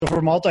So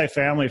for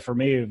multifamily, for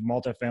me,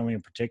 multifamily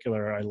in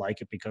particular, I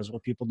like it because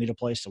people need a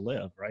place to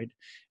live, right?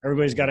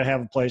 Everybody's got to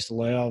have a place to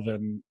live,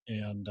 and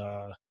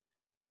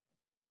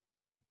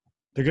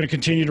they're going to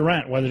continue to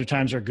rent. Whether the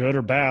times are good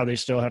or bad, they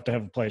still have to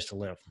have a place to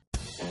live.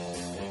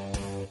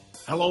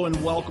 Hello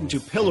and welcome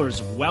to Pillars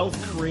of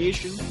Wealth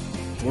Creation,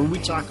 where we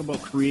talk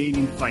about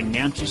creating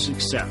financial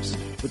success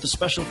with a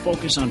special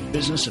focus on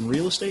business and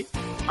real estate.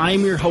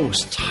 I'm your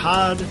host,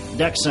 Todd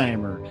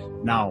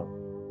Dexheimer. Now,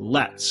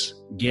 let's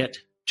get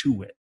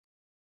to it.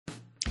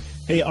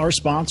 Hey, our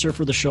sponsor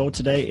for the show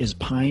today is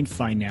Pine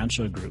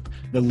Financial Group,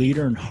 the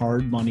leader in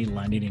hard money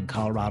lending in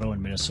Colorado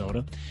and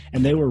Minnesota,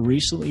 and they were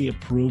recently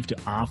approved to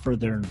offer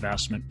their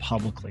investment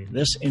publicly.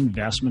 This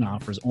investment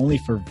offer is only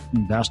for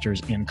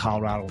investors in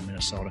Colorado and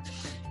Minnesota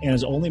and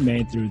is only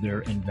made through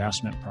their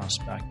investment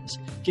prospectus.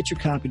 Get your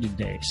copy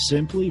today.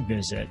 Simply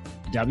visit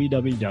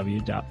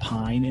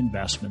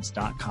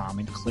www.pineinvestments.com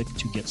and click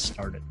to get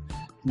started.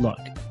 Look,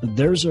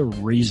 there's a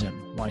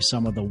reason why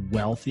some of the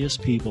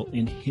wealthiest people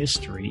in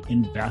history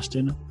invest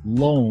in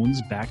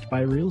loans backed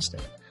by real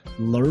estate.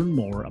 Learn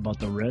more about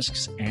the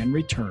risks and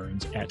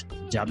returns at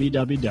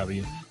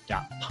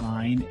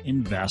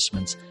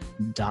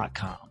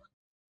www.pineinvestments.com.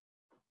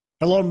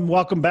 Hello and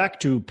welcome back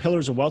to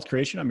Pillars of Wealth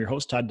Creation. I'm your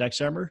host, Todd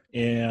Dexheimer,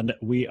 and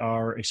we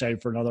are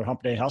excited for another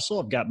Hump Day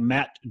Hustle. I've got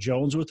Matt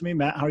Jones with me.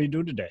 Matt, how are you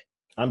doing today?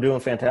 I'm doing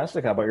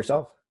fantastic. How about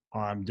yourself?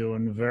 I'm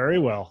doing very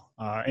well.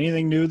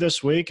 Anything new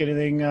this week?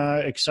 Anything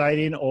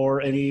exciting or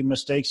any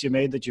mistakes you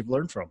made that you've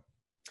learned from?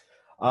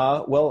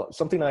 Well,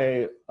 something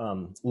I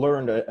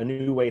learned, a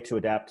new way to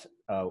adapt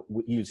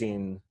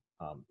using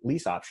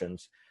lease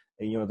options.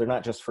 You know, they're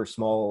not just for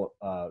small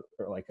or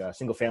like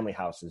single family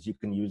houses. You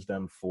can use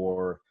them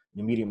for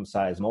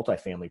medium-sized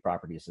multifamily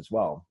properties as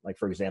well. Like,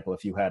 for example,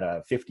 if you had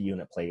a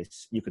 50-unit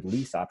place, you could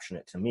lease option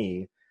it to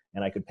me,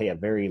 and I could pay a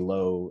very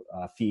low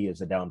fee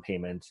as a down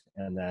payment.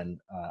 And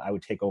then I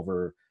would take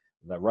over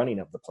the running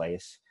of the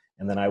place,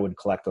 and then I would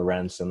collect the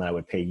rents, and I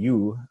would pay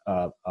you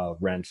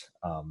rent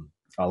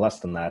less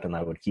than that, and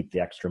I would keep the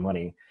extra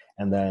money.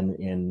 And then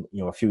in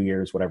a few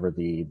years, whatever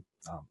the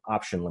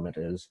option limit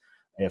is,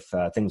 if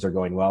things are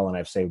going well and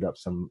I've saved up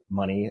some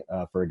money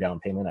for a down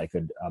payment, I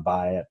could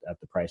buy it at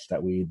the price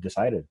that we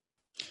decided.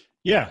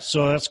 Yeah,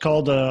 so that's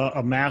called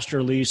a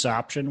master lease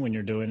option when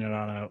you're doing it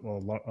on a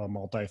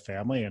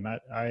multifamily. And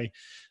I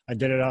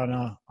did it on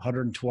a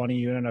 120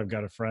 unit. I've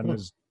got a friend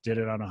who's did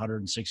it on a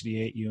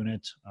 168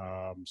 unit.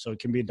 So it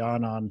can be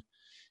done on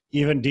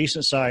even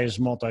decent sized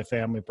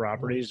multifamily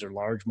properties or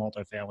large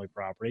multifamily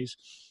properties.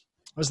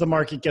 As the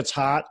market gets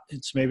hot,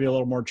 it's maybe a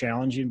little more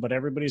challenging, but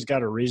everybody's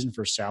got a reason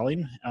for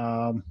selling.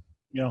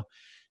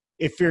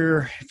 If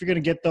you're going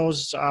to get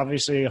those, it's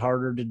obviously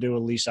harder to do a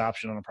lease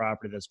option on a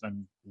property that's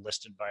been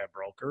listed by a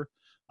broker.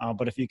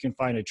 But if you can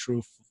find a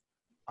true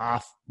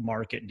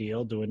off-market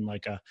deal, doing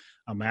like a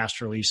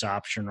master lease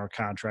option or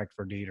contract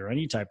for deed or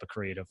any type of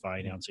creative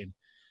financing,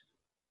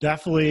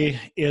 definitely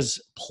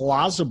is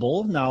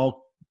plausible.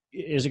 Now,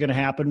 is it going to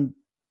happen?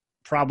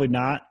 Probably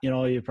not.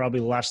 You're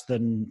probably less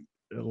than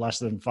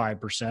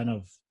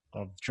 5%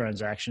 of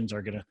transactions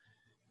are going to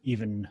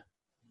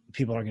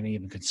people are going to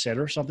even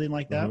consider something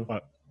like that. Mm-hmm.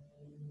 But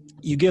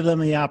you give them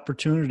the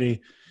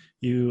opportunity,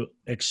 you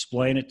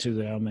explain it to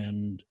them,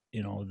 and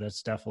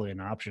that's definitely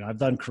an option. I've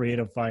done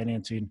creative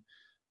financing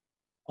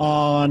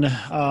on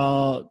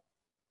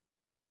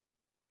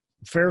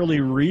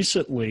fairly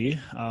recently,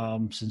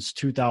 since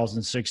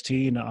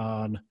 2016,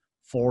 on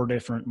 4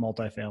 different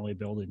multifamily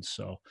buildings.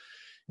 So,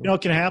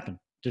 it can happen.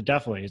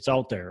 Definitely, it's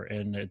out there,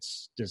 and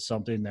it's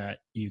something that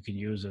you can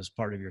use as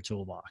part of your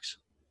toolbox.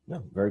 Yeah,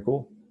 very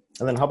cool.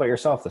 And then how about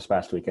yourself this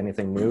past week?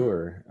 Anything new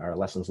or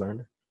lessons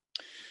learned?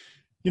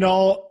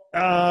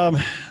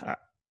 I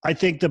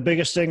think the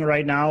biggest thing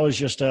right now is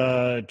just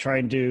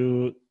trying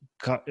to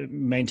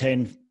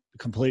maintain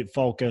complete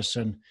focus.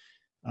 And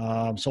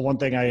so one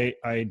thing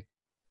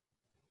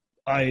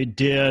I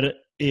did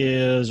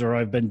is, or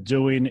I've been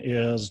doing,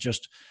 is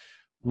just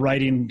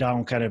writing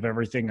down kind of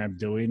everything I'm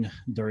doing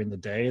during the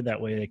day. That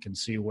way I can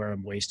see where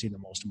I'm wasting the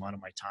most amount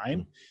of my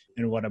time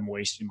and what I'm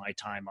wasting my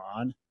time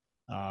on.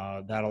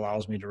 That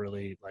allows me to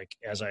really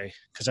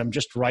because I'm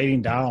just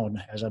writing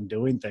down as I'm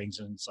doing things.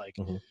 And it's like,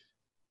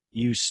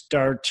 you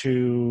start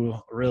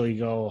to really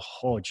go,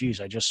 oh geez,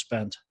 I just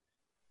spent,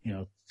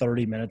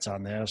 30 minutes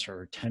on this,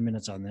 or 10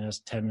 minutes on this,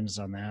 10 minutes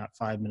on that,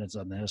 5 minutes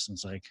on this. And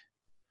it's like,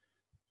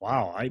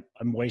 wow,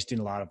 I'm wasting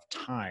a lot of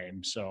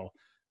time. So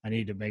I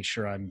need to make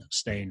sure I'm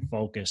staying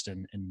focused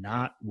and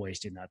not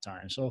wasting that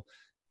time. So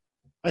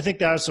I think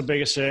that's the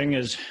biggest thing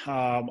is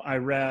I've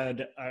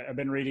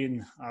been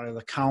reading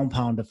The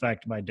Compound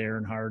Effect by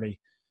Darren Hardy,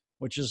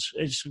 which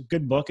it's a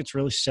good book. It's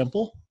really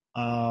simple,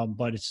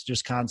 but it's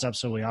just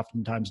concepts that we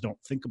oftentimes don't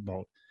think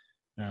about.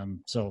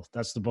 So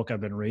that's the book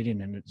I've been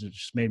reading, and it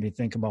just made me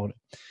think about it.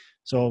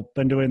 So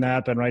been doing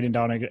that, been writing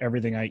down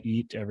everything I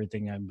eat,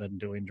 everything I've been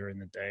doing during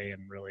the day,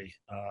 and really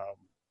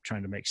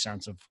trying to make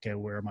sense of, okay,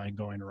 where am I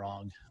going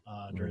wrong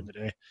during the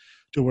day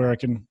to where I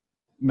can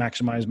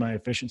maximize my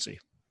efficiency.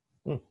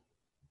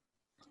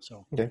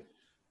 So, okay.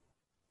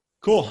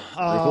 Cool.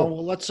 Very cool.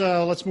 Well,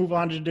 let's move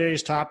on to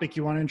today's topic.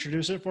 You want to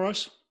introduce it for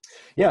us?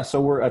 Yeah,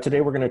 so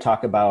today we're going to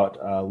talk about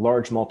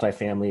large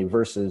multifamily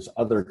versus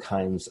other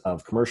kinds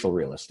of commercial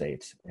real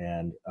estate,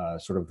 and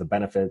sort of the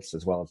benefits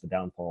as well as the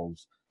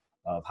downfalls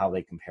of how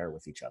they compare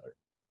with each other.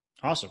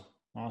 Awesome.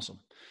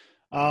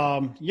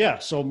 Yeah.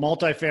 So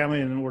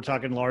multifamily, and we're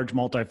talking large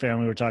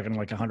multifamily. We're talking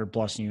like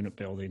 100+ unit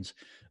buildings,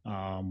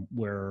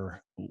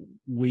 where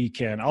we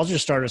can. I'll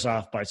just start us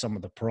off by some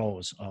of the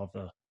pros of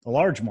the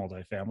large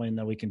multifamily, and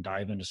then we can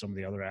dive into some of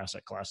the other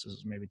asset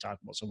classes, maybe talk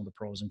about some of the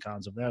pros and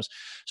cons of those.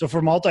 So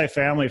for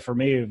multifamily, for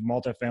me,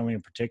 multifamily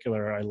in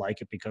particular, I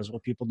like it because, well,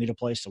 people need a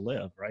place to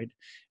live, right?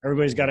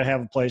 Everybody's got to have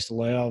a place to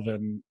live,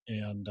 and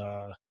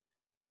they're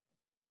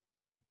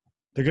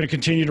going to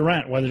continue to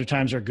rent, whether the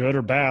times are good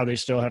or bad. They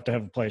still have to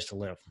have a place to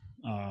live.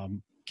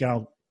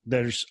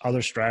 There's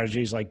other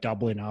strategies like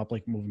doubling up,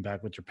 like moving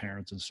back with your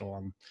parents and so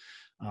on.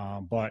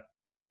 But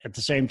at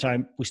the same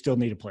time, we still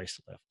need a place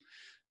to live.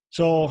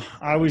 So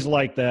I always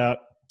like that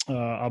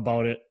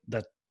about it.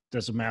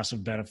 That's a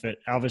massive benefit.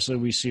 Obviously,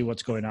 we see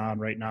what's going on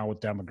right now with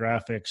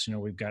demographics.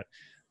 We've got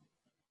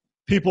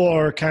people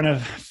are kind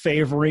of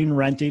favoring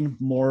renting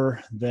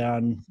more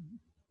than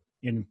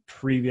in the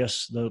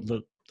previous,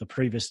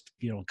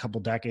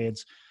 couple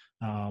decades.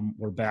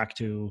 We're back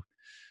to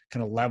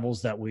kind of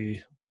levels that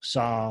we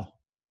saw,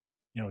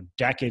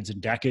 decades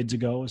and decades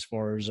ago, as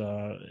far as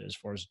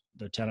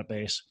the tenant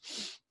base.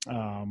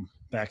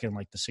 Back in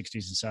like the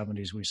 60s and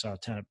 70s, we saw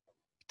tenant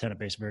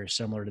base very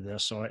similar to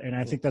this. So, and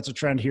I think that's a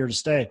trend here to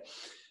stay.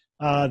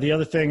 The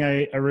other thing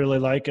I really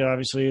like,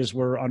 obviously, is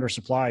we're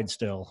undersupplied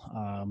still.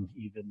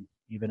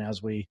 Even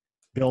as we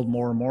build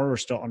more and more, we're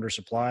still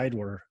undersupplied.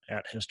 We're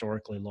at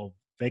historically low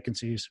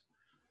vacancies.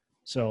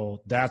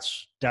 So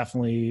that's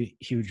definitely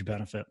a huge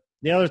benefit.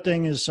 The other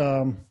thing is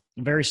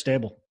very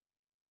stable,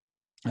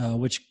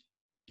 which,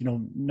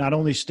 not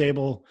only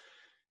stable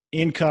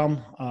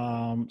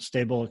income,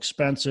 stable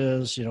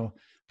expenses,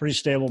 pretty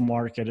stable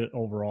market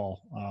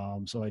overall.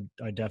 So I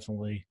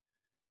definitely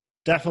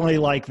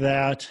like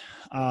that.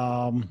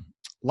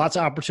 Lots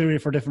of opportunity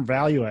for different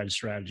value-added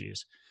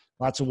strategies.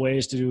 Lots of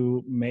ways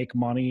to make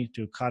money,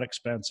 to cut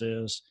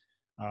expenses,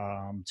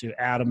 to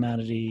add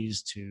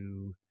amenities,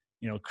 to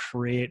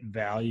create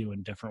value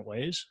in different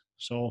ways.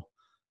 So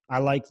I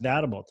like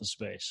that about the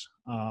space.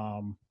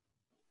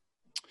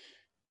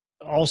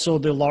 Also,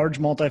 the large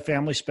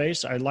multifamily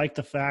space, I like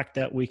the fact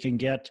that we can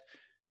get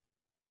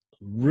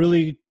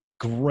really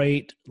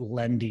great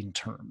lending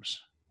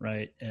terms,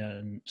 right?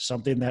 And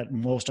something that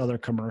most other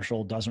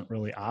commercial doesn't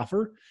really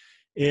offer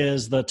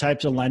is the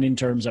types of lending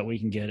terms that we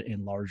can get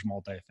in large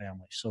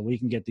multifamily. So we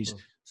can get these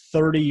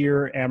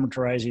 30-year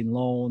amortizing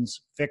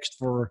loans fixed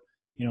for,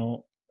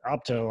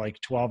 up to like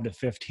 12 to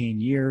 15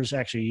 years,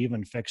 actually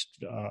even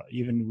fixed,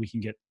 even we can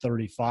get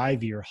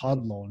 35-year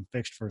HUD loan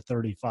fixed for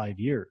 35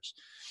 years.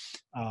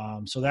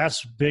 So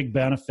that's big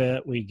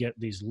benefit. We get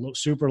these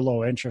super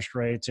low interest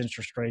rates in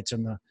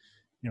the,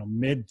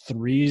 mid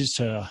 3s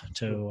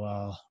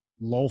to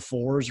low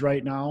 4s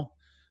right now.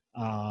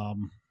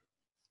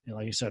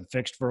 Like I said,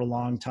 fixed for a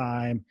long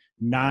time,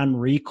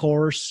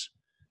 non-recourse,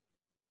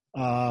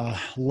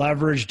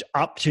 leveraged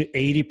up to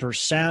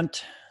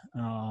 80%.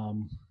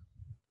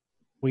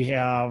 We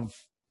have,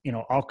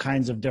 all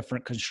kinds of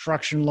different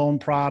construction loan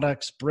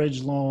products,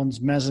 bridge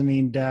loans,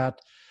 mezzanine debt.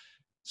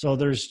 So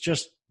there's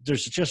just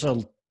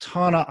a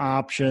ton of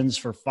options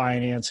for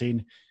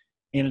financing,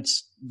 and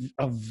it's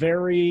a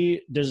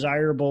very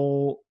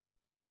desirable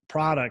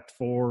product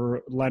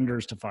for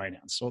lenders to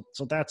finance.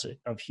 So that's a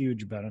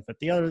huge benefit.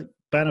 The other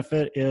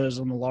benefit is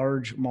in the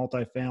large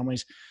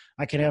multifamilies,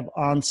 I can have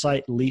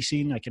on-site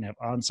leasing, I can have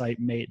on-site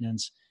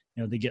maintenance.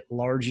 They get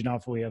large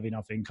enough, we have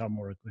enough income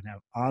where we can have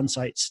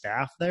on-site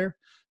staff there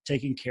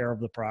taking care of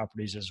the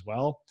properties as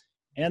well.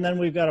 And then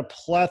we've got a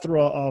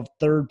plethora of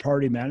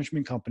third-party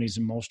management companies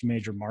in most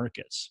major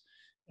markets,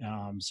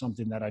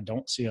 something that I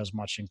don't see as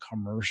much in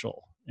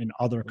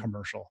other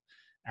commercial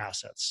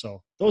assets.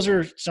 So those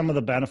are some of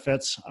the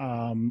benefits,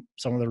 some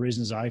of the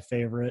reasons I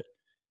favor it.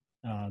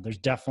 There's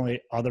definitely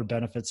other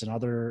benefits in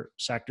other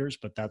sectors,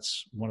 but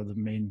that's some of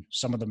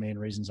the main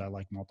reasons I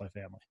like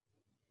multifamily.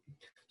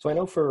 So I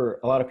know for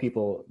a lot of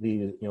people,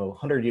 the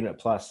 100 unit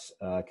plus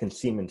can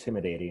seem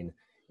intimidating,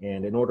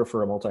 and in order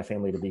for a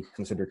multifamily to be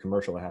considered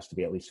commercial, it has to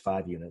be at least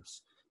 5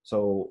 units.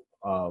 So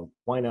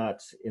why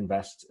not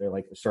invest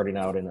like starting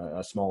out in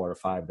a smaller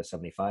 5 to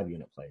 75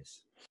 unit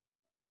place?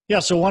 Yeah.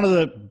 So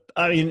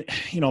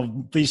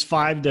these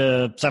 5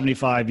 to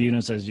 75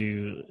 units, as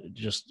you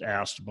just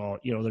asked about,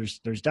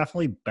 there's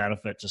definitely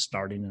benefit to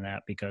starting in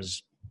that,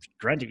 because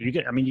renting,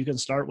 you can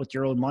start with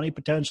your own money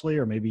potentially,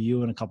 or maybe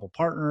you and a couple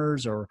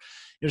partners, or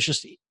it's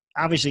just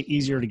obviously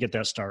easier to get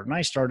that start. And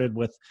I started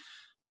with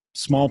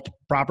small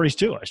properties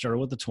too. I started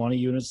with the 20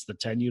 units, the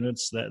 10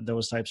 units,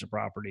 those types of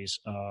properties.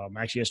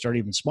 Actually, I started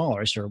even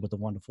smaller. I started with the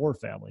 1 to 4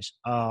 families.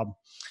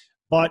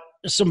 But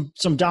some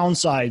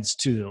downsides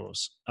to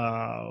those.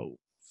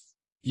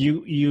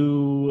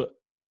 You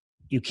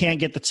you can't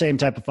get the same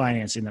type of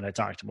financing that I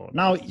talked about.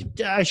 Now,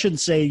 I shouldn't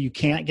say you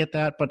can't get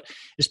that, but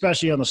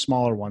especially on the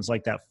smaller ones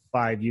like that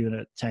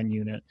 5-unit,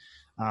 10-unit,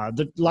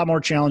 they're a lot more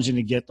challenging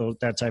to get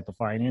that type of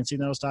financing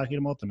that I was talking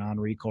about, the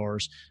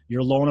non-recourse.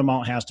 Your loan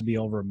amount has to be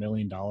over $1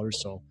 million,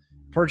 so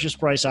purchase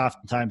price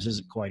oftentimes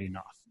isn't quite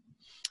enough.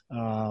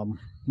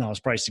 Now,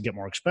 as prices get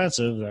more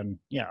expensive, then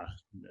yeah,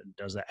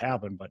 does that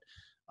happen? But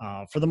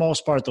for the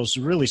most part, those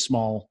really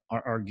small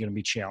are going to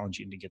be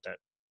challenging to get that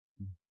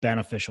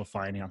beneficial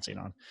financing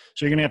on.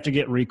 So you're going to have to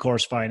get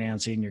recourse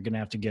financing. You're going to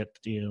have to get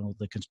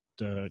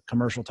the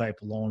commercial type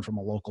loan from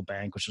a local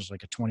bank, which is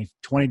like a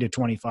 20 to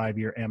 25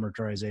 year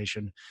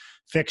amortization,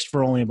 fixed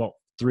for only about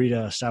 3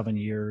 to 7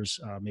 years,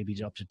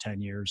 maybe up to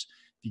 10 years.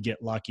 If you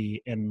get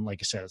lucky, and like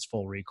I said, it's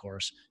full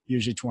recourse,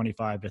 usually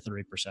 25 to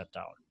 30%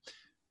 down.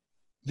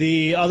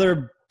 The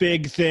other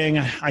big thing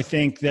I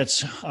think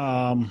that's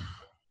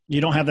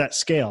you don't have that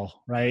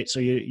scale, right? So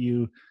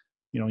you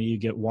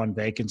get one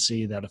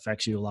vacancy that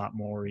affects you a lot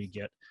more. You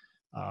get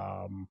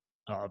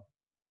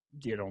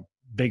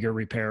bigger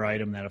repair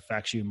item that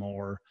affects you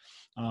more.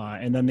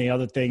 And then the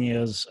other thing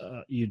is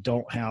you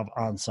don't have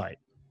on-site.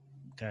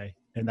 Okay.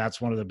 And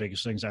that's one of the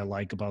biggest things I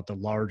like about the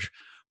large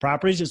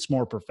properties. It's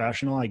more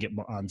professional. I get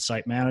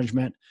on-site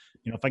management.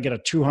 If I get a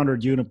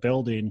 200 unit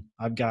building,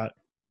 I've got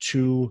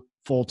 2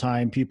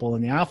 full-time people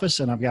in the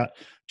office and I've got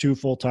 2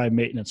 full-time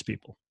maintenance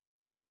people.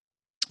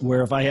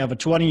 Where if I have a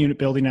 20 unit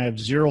building, I have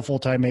 0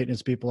 full-time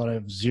maintenance people and I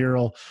have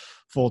 0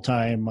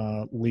 full-time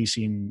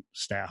leasing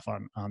staff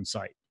on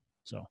site.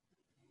 So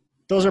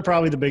those are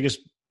probably the biggest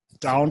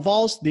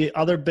downfalls. The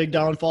other big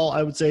downfall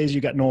I would say is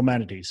you got no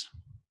amenities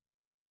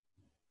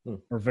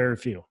or very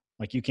few.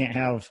 Like you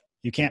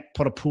can't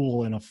put a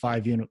pool in a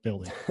 5-unit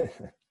building.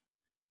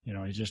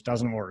 It just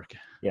doesn't work.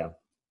 Yeah,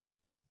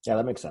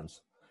 that makes sense.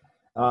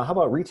 How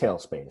about retail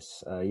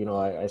space?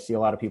 I see a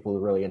lot of people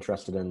really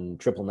interested in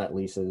triple net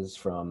leases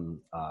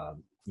from,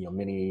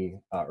 mini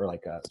or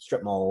like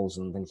strip malls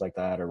and things like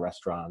that, or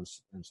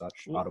restaurants and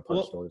such, auto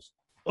parts stores.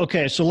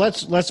 Okay, so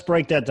let's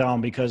break that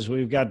down because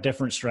we've got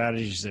different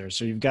strategies there.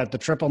 So you've got the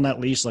triple net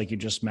lease, like you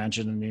just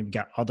mentioned, and you've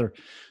got other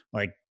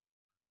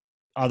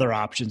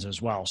options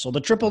as well. So the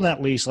triple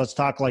net lease, let's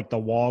talk like the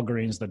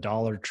Walgreens, the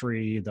Dollar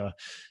Tree, the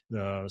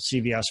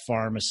CVS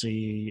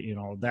pharmacy,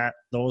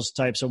 those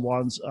types of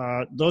ones.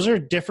 Those are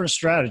a different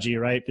strategy,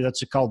 right?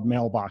 That's called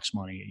mailbox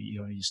money.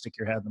 You stick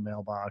your head in the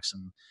mailbox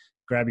and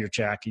grab your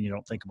check and you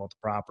don't think about the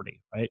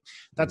property, right?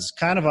 That's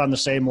kind of on the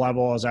same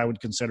level as I would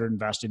consider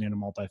investing in a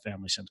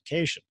multifamily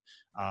syndication.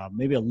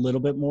 Maybe a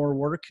little bit more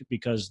work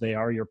because they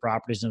are your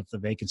properties. And if the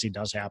vacancy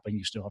does happen,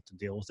 you still have to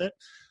deal with it.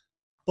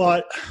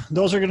 But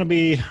those are going to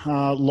be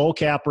low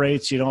cap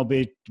rates,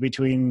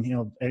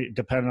 between,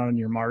 depending on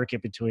your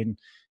market, between,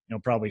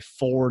 probably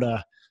 4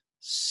 to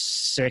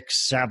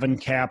 6, 7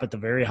 cap at the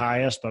very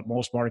highest. But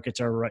most markets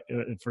are right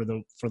for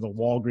the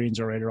Walgreens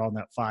are right around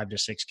that 5 to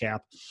 6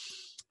 cap.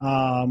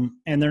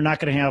 And they're not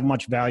going to have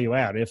much value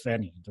add, if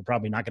any. They're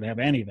probably not going to have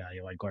any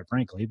value add, quite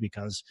frankly,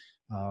 because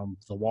the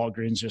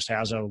Walgreens just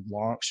has a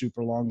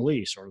super long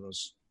lease, or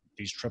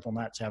these triple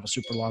nets have a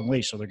super long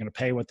lease, so they're going to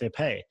pay what they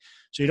pay.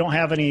 So you don't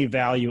have any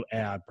value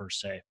add per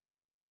se.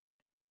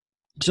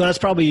 So that's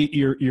probably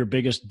your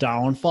biggest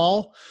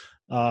downfall.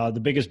 The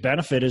biggest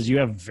benefit is you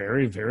have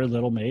very, very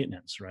little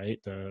maintenance, right?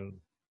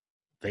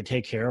 They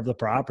take care of the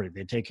property.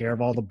 They take care of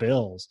all the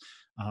bills.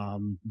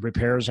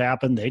 Repairs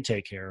happen, they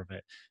take care of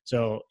it.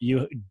 So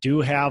you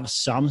do have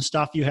some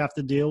stuff you have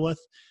to deal with,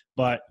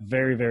 but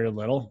very, very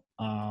little.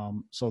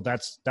 So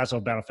that's a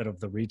benefit of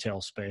the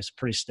retail space.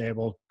 Pretty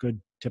stable,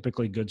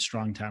 typically good,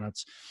 strong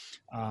tenants.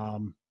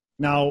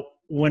 Now,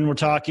 when we're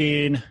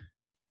talking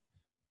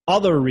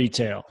other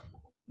retail,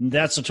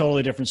 that's a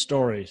totally different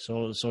story.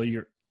 So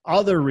your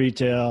other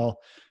retail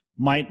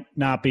might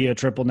not be a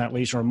triple net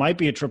lease, or it might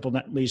be a triple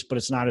net lease, but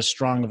it's not as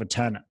strong of a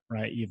tenant,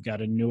 right? You've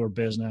got a newer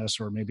business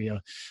or maybe a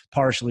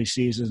partially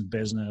seasoned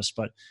business,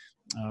 but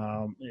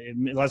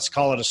let's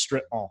call it a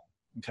strip mall,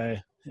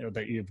 okay,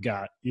 that you've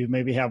got. You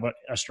maybe have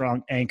a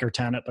strong anchor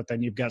tenant, but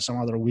then you've got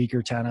some other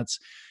weaker tenants.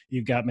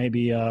 You've got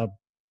maybe a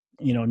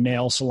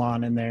nail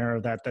salon in there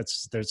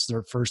that's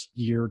their first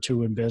year or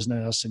two in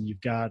business, and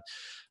you've got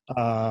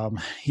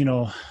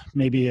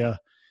maybe a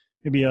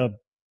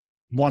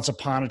once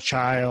upon a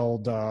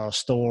child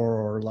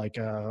store, or like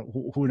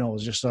who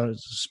knows, just a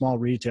small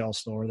retail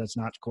store that's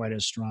not quite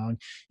as strong.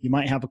 You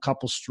might have a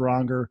couple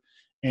stronger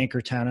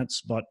anchor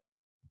tenants, but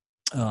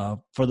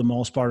for the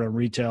most part in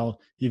retail,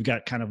 you've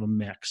got kind of a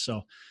mix.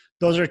 So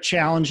those are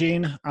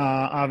challenging.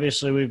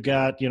 Obviously, we've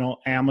got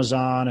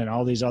Amazon and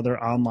all these other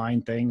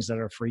online things that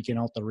are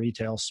freaking out the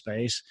retail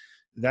space.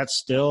 That's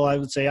still, I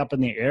would say, up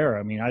in the air.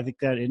 I mean, I think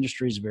that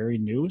industry is very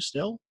new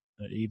still.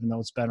 Even though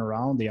it's been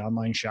around, the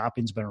online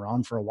shopping's been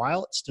around for a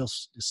while,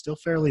 it's still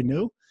fairly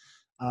new.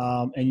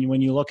 And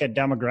when you look at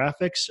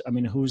demographics, I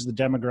mean, who's the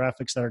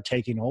demographics that are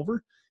taking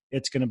over?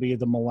 It's going to be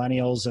the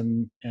millennials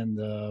and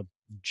the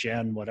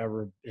Gen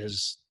whatever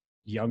is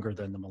younger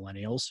than the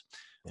millennials.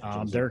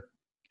 They're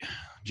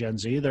Gen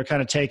Z. They're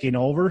kind of taking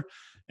over,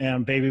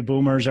 and baby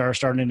boomers are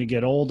starting to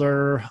get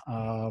older.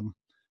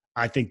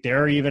 I think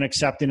they're even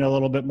accepting a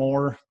little bit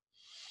more.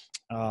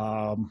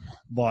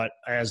 But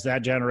as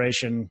that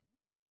generation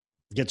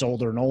gets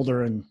older and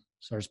older and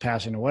starts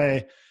passing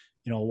away,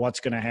 what's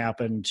going to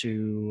happen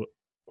to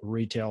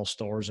retail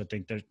stores? I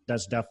think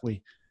that's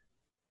definitely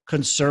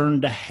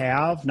concern to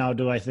have. Now,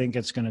 do I think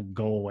it's going to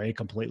go away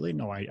completely?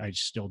 No, I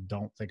still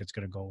don't think it's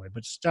going to go away, but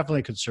it's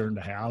definitely a concern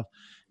to have.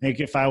 I think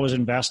if I was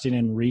investing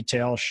in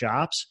retail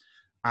shops,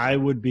 I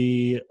would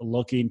be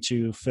looking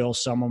to fill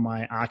some of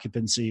my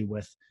occupancy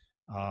with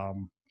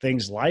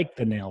things like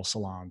the nail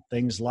salon,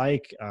 things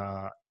like,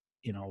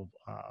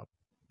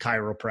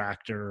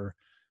 chiropractor,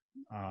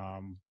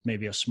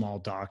 maybe a small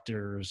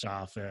doctor's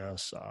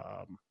office,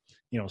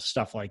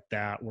 stuff like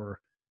that, where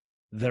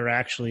they're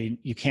actually,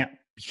 you can't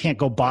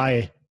go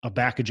buy a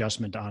back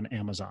adjustment on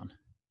Amazon.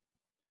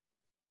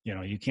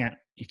 You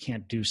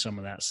can't do some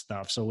of that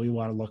stuff. So we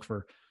want to look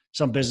for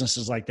some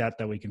businesses like that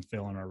we can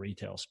fill in our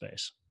retail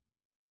space.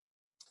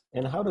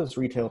 And how does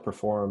retail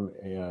perform,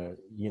 in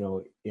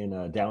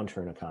a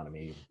downturn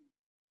economy?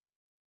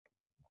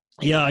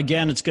 Yeah,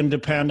 again, it's going to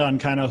depend on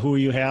kind of who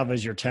you have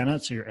as your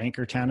tenants, your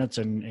anchor tenants,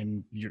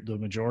 and the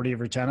majority of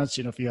your tenants.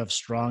 If you have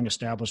strong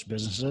established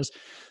businesses,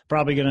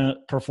 probably going to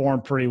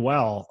perform pretty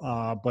well.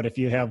 But if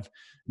you have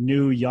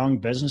new young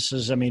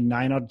businesses,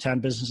 9 out of 10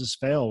 businesses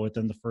fail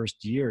within the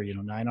first year.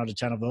 9 out of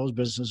 10 of those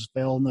businesses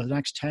fail in the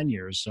next 10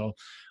 years. So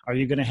are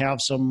you going to have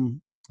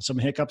some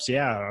hiccups?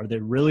 Yeah. Are they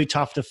really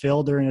tough to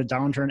fill during a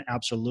downturn?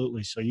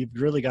 Absolutely. So you've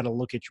really got to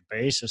look at your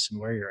basis and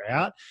where you're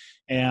at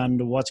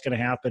and what's going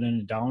to happen in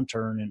a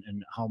downturn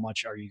and how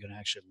much are you going to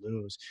actually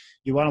lose.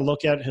 You want to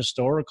look at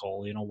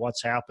historical,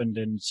 what's happened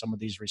in some of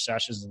these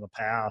recessions in the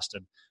past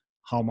and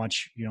how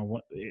much,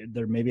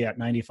 they're maybe at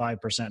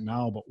 95%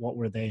 now, but what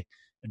were they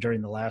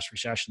during the last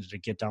recession? Did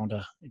it get down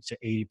to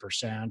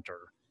 80% or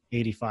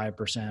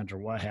 85% or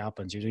what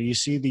happens? You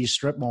see these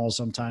strip malls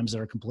sometimes that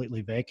are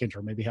completely vacant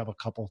or maybe have a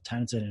couple of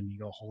tenants in it and you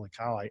go, holy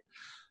cow,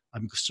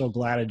 I'm so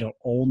glad I don't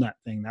own that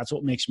thing. That's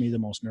what makes me the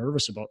most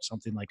nervous about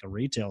something like a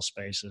retail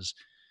space is,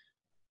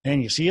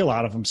 and you see a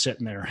lot of them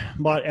sitting there.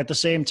 But at the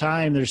same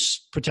time,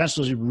 there's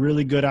potentially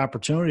really good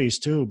opportunities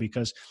too,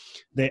 because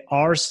they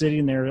are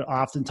sitting there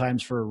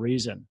oftentimes for a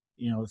reason.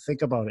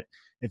 Think about it.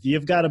 If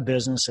you've got a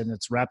business and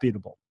it's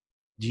reputable,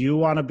 do you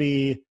want to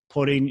be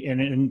putting,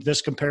 and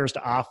this compares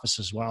to office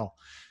as well,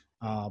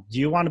 do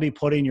you want to be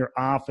putting your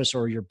office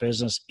or your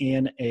business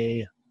in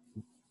a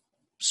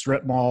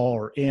strip mall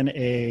or in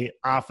a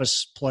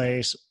office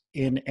place,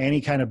 in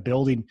any kind of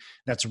building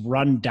that's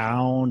run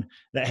down,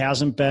 that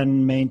hasn't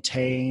been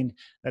maintained,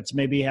 that's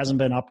maybe hasn't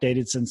been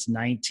updated since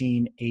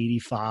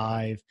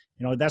 1985?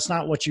 That's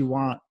not what you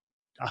want.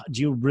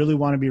 Do you really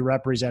want to be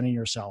representing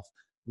yourself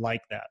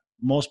like that?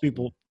 Most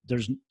people,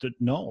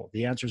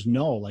 the answer is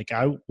no. Like,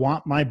 I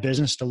want my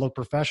business to look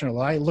professional.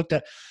 I looked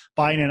at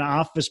buying an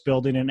office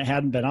building and it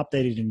hadn't been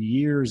updated in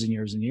years and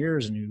years and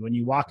years. And when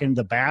you walk into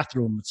the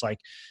bathroom, it's like,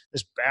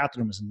 this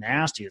bathroom is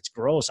nasty. It's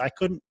gross. I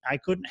couldn't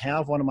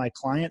have one of my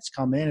clients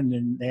come in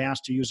and they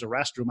asked to use a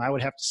restroom. I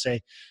would have to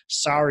say,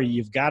 sorry,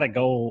 you've got to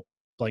go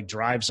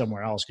drive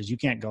somewhere else because you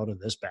can't go to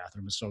this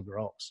bathroom. It's so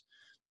gross.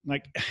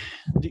 Like,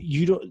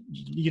 you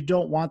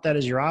don't want that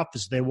as your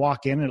office. They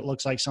walk in and it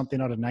looks like something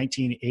out of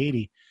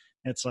 1980.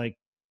 It's like,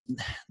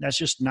 that's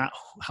just not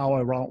how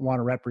I want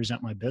to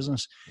represent my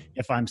business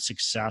if I'm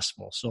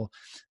successful. So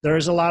there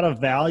is a lot of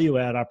value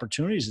add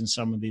opportunities in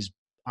some of these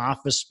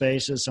office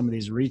spaces, some of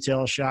these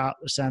retail shop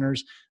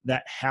centers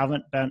that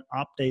haven't been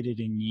updated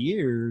in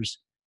years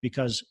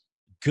because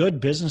good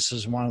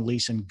businesses want to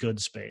lease in good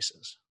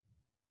spaces.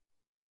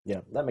 Yeah,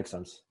 that makes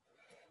sense.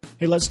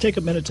 Hey, let's take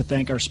a minute to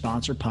thank our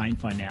sponsor, Pine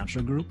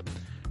Financial Group.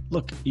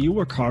 Look, you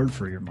work hard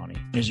for your money.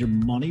 Is your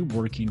money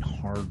working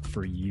hard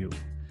for you?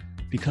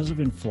 Because of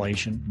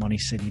inflation, money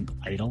sitting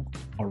idle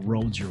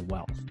erodes your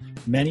wealth.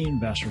 Many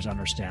investors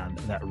understand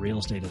that real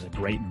estate is a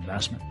great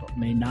investment, but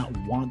may not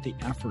want the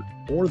effort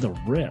or the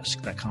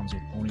risk that comes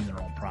with owning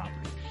their own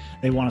property.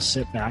 They want to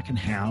sit back and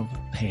have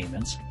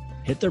payments,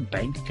 hit their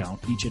bank account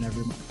each and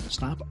every month.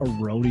 Stop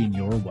eroding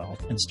your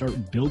wealth and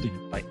start building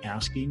it by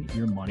asking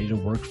your money to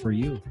work for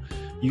you.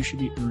 You should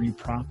be earning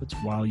profits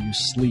while you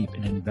sleep,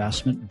 an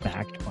investment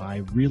backed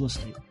by real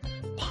estate.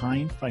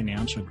 Pine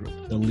Financial Group,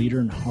 the leader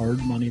in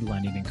hard money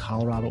lending in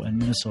Colorado and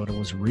Minnesota,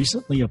 was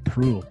recently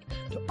approved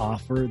to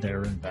offer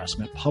their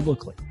investment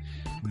publicly.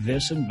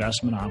 This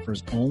investment offer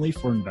is only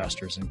for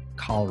investors in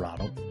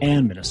Colorado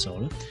and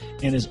Minnesota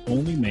and is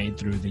only made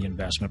through the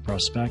investment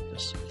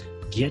prospectus.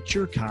 Get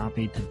your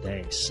copy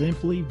today.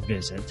 Simply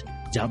visit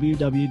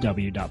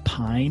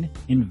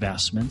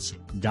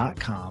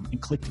www.pineinvestments.com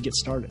and click to get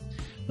started.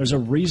 There's a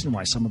reason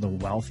why some of the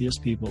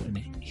wealthiest people in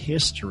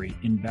history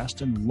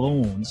invest in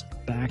loans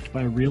backed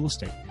by real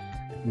estate.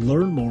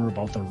 Learn more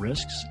about the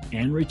risks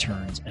and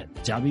returns at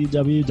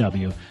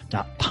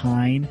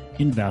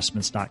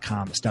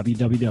www.pineinvestments.com. It's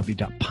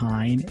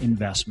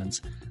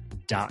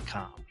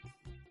www.pineinvestments.com.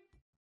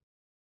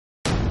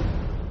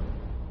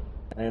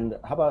 And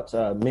how about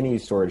mini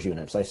storage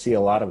units? I see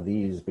a lot of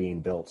these being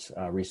built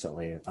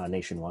recently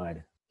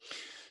nationwide.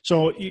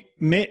 So, I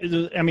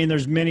mean,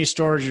 there's mini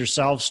storage or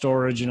self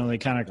storage. They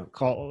kind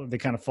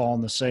of fall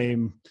in the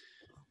same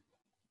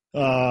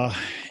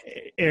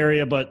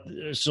area, but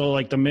so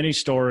like the mini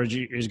storage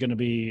is going to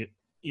be,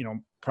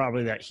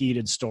 probably that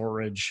heated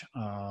storage,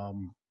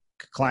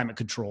 climate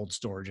controlled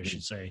storage, I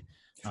should say.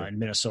 Sure. In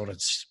Minnesota,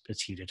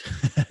 it's heated,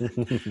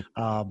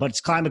 but it's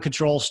climate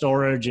control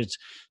storage. It's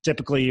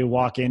typically you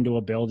walk into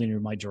a building, you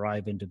might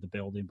drive into the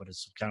building, but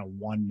it's kind of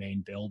one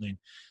main building.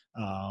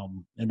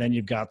 And then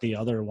you've got the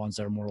other ones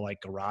that are more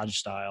like garage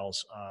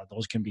styles.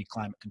 Those can be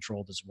climate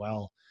controlled as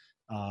well.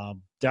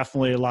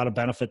 Definitely a lot of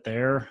benefit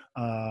there.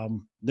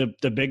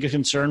 The big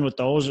concern with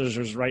those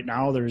is right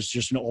now there's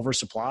just an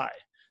oversupply.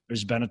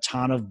 There's been a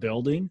ton of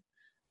building.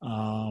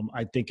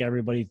 I think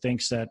everybody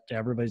thinks that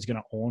everybody's going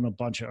to own a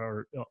bunch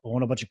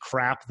of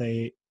crap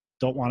they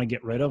don't want to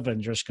get rid of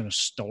and just going to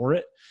store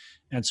it.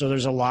 And so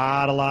there's a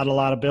lot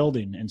of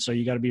building. And so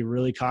you got to be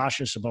really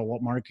cautious about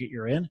what market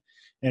you're in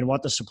and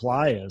what the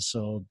supply is.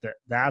 So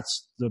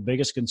that's the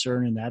biggest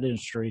concern in that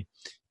industry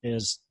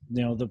is,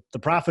 the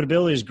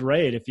profitability is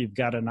great if you've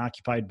got an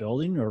occupied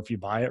building or if you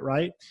buy it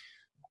right,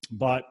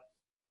 but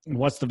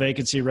what's the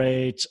vacancy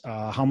rate?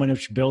 How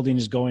much building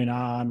is going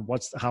on?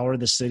 How are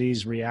the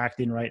cities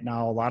reacting right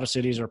now? A lot of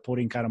cities are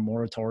putting kind of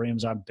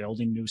moratoriums on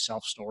building new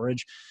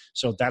self-storage.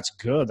 So that's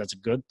good. That's a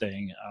good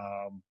thing.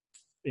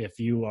 If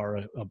you are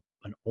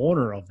an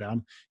owner of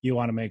them, you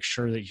want to make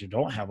sure that you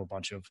don't have a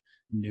bunch of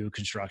new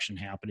construction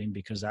happening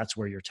because that's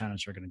where your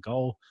tenants are going to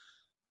go.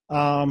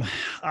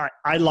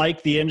 I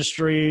like the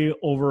industry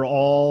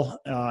overall.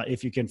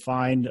 If you can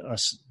find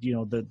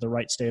the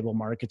right stable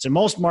markets, and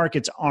most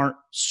markets aren't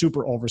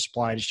super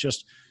oversupplied. It's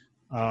just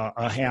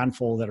a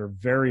handful that are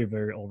very,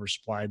 very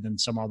oversupplied. Then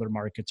some other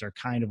markets are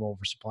kind of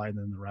oversupplied, and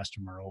then the rest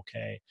of them are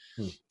okay.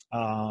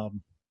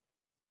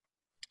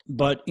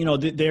 But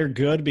they're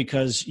good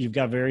because you've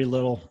got very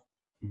little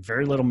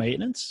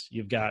maintenance.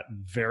 You've got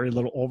very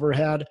little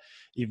overhead.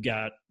 You've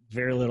got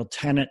very little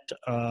tenant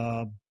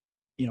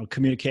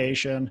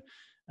communication.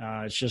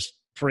 It's just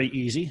pretty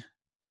easy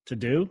to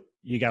do.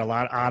 You got a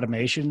lot of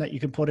automation that you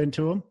can put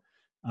into them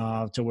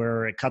to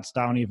where it cuts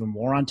down even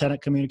more on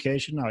tenant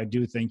communication. Now, I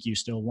do think you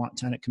still want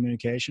tenant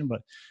communication,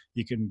 but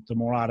the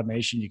more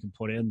automation you can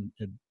put in,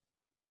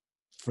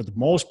 for the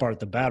most part,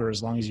 the better,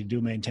 as long as you do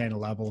maintain a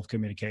level of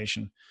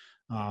communication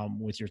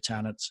with your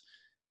tenants.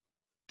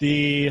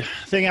 The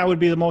thing I would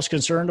be the most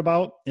concerned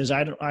about is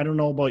I don't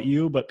know about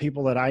you, but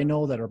people that I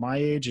know that are my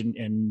age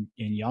and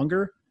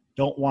younger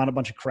don't want a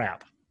bunch of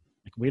crap.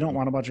 Like, we don't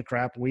want a bunch of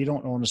crap. We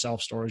don't own a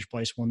self-storage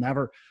place. Rent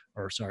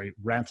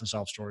a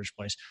self-storage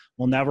place.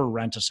 We'll never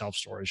rent a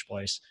self-storage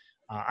place.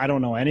 I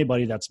don't know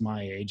anybody that's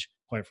my age,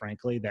 quite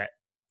frankly, that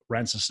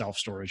rents a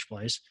self-storage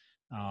place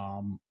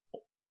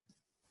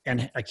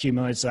and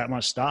accumulates that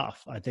much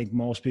stuff. I think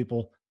most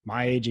people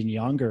my age and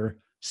younger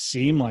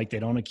seem like they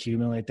don't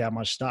accumulate that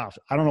much stuff.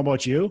 I don't know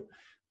about you,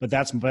 but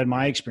that's been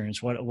my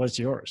experience. What's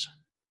yours?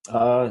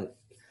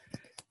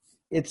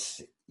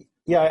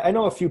 Yeah, I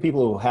know a few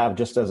people who have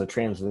just as a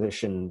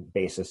transition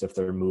basis if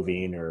they're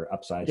moving or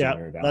upsizing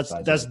or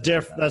downsizing.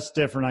 That's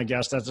different, I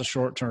guess. That's a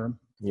short term.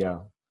 Yeah.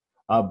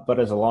 But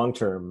as a long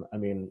term, I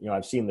mean,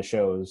 I've seen the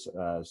shows,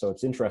 so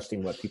it's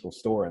interesting what people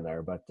store in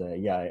there. But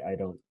I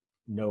don't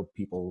know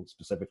people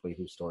specifically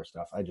who store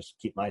stuff. I just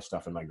keep my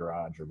stuff in my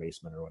garage or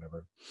basement or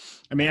whatever.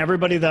 I mean,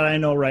 everybody that I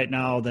know right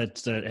now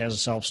that has a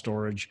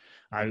self-storage,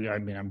 I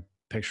mean, I'm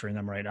picturing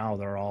them right now.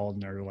 They're all in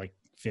their like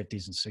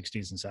 50s and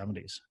 60s and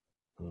 70s.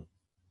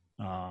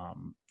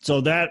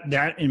 So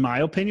that in my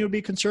opinion would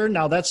be concerned.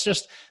 Now that's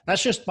just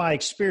my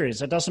experience.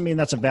 That doesn't mean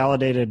that's a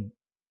validated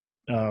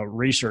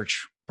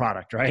research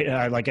product, right?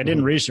 I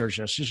didn't research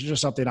this. This is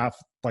just something I've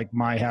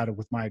my head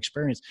with my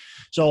experience.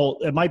 So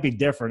it might be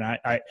different.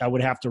 I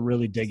would have to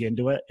really dig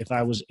into it if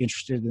I was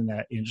interested in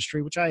that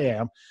industry, which I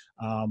am.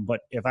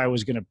 But if I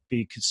was going to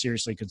be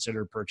seriously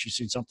consider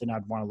purchasing something,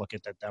 I'd want to look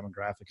at that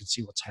demographic and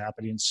see what's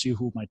happening and see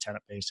who my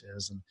tenant base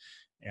is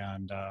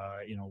and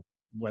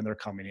when they're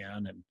coming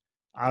in. And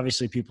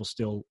obviously people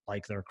still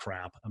like their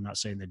crap. I'm not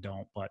saying they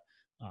don't, but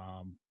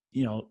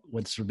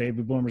once the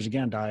baby boomers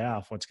again die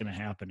off, what's going to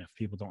happen if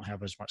people don't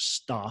have as much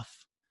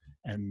stuff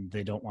and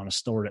they don't want to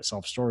store it at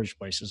self-storage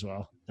places?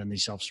 Well, then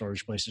these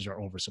self-storage places are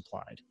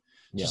oversupplied.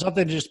 Yeah. So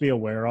something to just be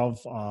aware of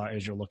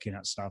as you're looking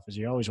at stuff is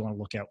you always want to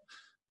look at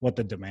what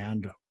the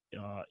demand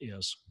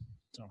is.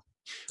 So.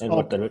 And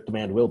what the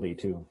demand will be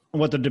too.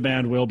 What the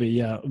demand will be,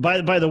 yeah.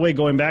 By the way,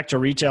 going back to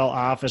retail,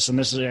 office, and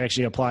this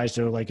actually applies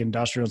to like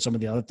industrial and some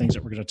of the other things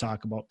that we're going to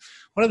talk about.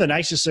 One of the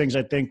nicest things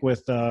I think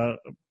with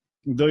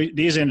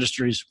these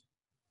industries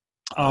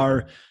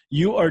are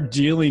you are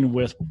dealing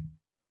with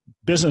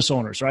business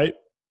owners, right?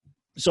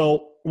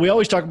 So we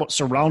always talk about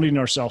surrounding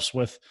ourselves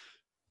with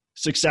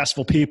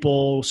successful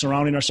people,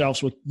 surrounding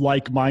ourselves with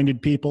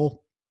like-minded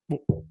people.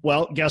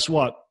 Well, guess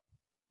what?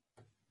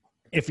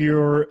 If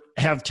you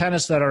have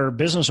tenants that are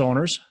business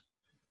owners,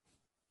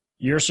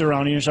 you're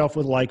surrounding yourself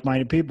with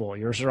like-minded people.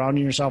 You're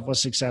surrounding yourself with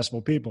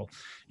successful people.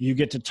 You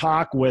get to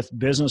talk with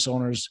business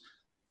owners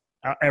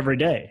every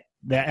day.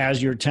 that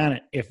as your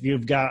tenant. If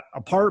you've got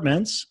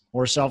apartments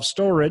or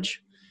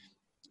self-storage,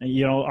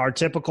 our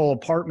typical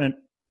apartment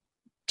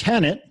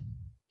tenant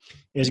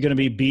is going to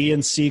be B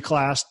and C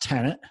class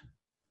tenant.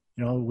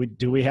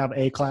 We have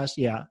A class?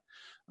 Yeah.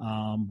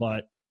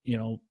 But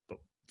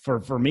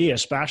for me,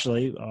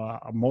 especially,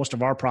 most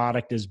of our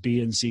product is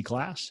B and C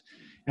class.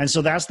 And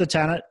so that's the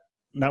tenant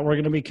that we're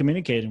going to be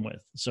communicating with.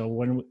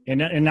 So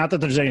and not that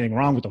there's anything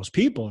wrong with those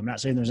people. I'm not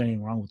saying there's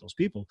anything wrong with those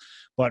people,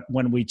 but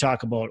when we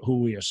talk about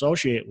who we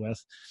associate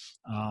with,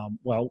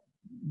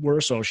 we're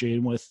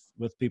associating with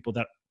people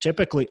that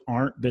typically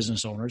aren't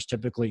business owners,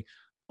 typically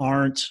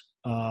aren't,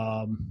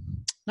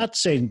 not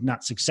saying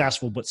not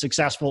successful, but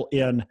successful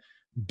in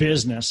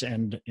business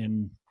and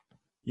in,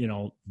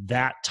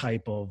 that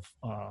type of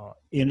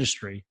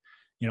industry,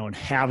 and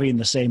having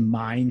the same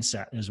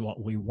mindset is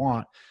what we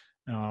want.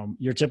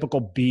 Your typical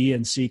B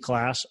and C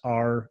class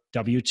are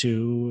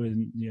W-2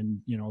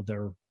 and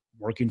they're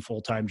working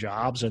full-time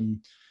jobs and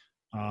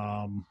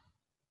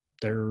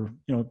they're,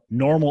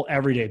 normal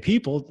everyday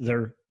people.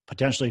 They're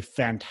potentially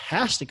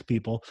fantastic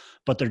people,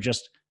 but they're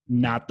just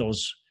not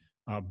those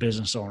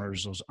business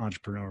owners, those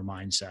entrepreneur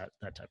mindset,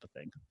 that type of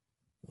thing.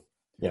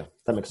 Yeah,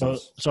 that makes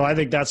sense. So I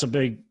think that's a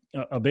big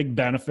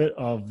benefit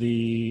of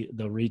the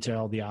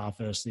retail, the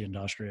office, the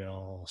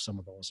industrial. Some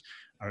of those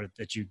are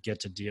that you get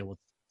to deal with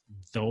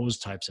those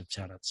types of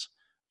tenants.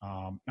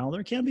 Now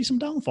there can be some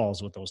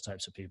downfalls with those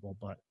types of people,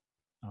 but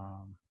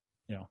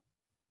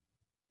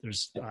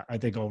there's, I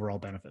think, overall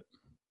benefit.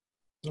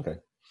 Okay.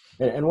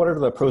 And what are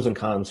the pros and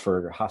cons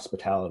for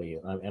hospitality?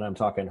 And I'm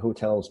talking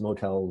hotels,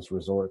 motels,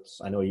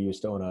 resorts. I know you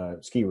used to own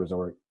a ski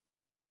resort.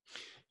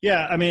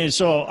 Yeah, I mean,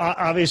 so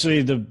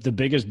obviously the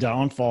biggest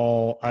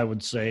downfall I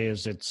would say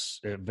is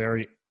it's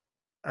very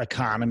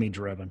economy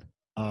driven.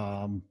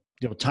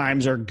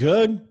 Times are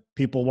good.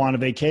 People want a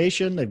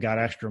vacation. They've got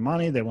extra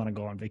money. They want to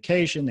go on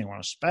vacation. They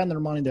want to spend their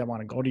money. They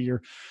want to go to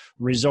your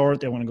resort.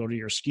 They want to go to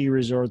your ski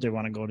resort. They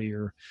want to go to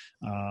your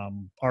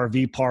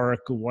RV park,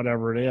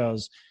 whatever it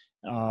is.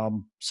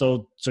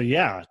 So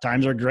yeah,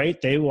 times are great.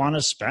 They want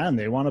to spend.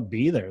 They want to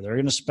be there. They're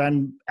going to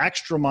spend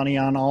extra money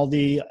on all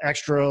the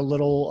extra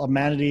little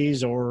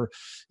amenities or,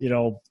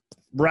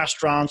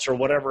 restaurants or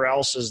whatever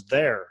else is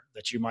there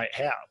that you might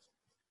have.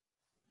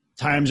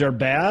 Times are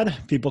bad.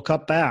 People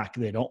cut back.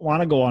 They don't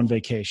want to go on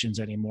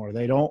vacations anymore.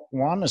 They don't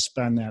want to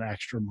spend that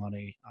extra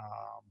money.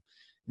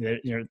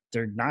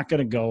 They're not going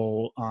to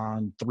go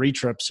on 3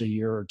 trips a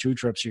year or 2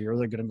 trips a year.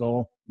 They're going to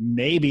go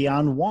maybe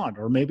on 1,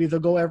 or maybe they'll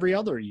go every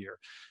other year.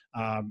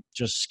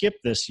 Just skip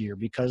this year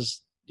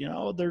because,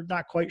 they're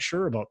not quite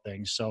sure about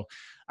things. So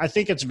I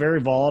think it's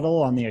very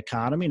volatile on the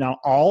economy. Now,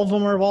 all of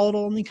them are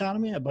volatile on the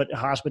economy, but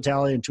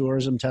hospitality and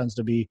tourism tends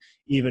to be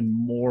even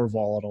more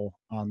volatile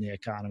on the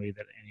economy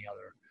than any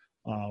other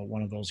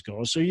one of those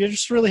goes. So you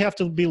just really have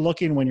to be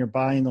looking when you're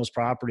buying those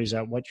properties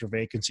at what your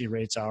vacancy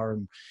rates are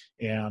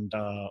and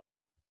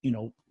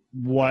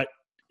what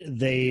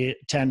they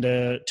tend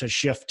to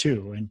shift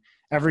to. And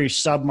every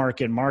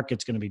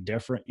market's going to be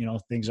different.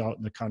 Things out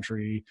in the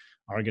country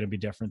are going to be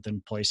different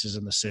than places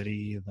in the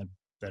city,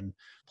 than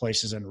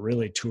places in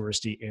really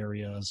touristy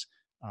areas.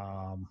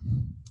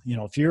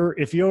 If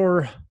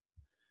you're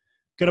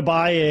going to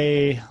buy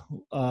a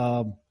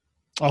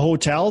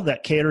hotel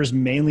that caters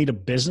mainly to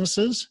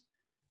businesses,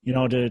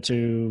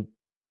 to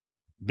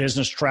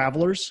business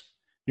travelers,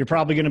 you're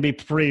probably going to be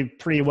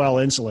pretty well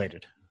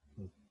insulated.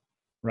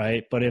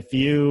 Right. But if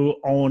you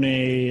own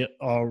a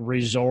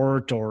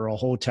resort or a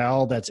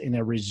hotel that's in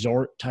a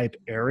resort type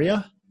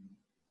area,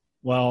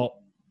 well,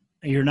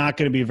 you're not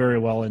going to be very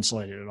well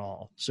insulated at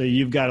all. So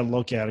you've got to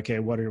look at, okay,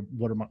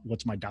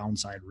 what's my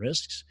downside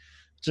risks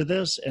to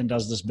this? And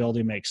does this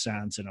building make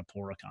sense in a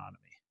poor economy?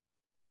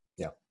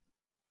 Yeah.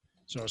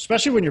 So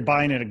especially when you're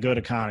buying in a good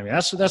economy,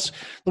 that's the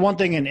one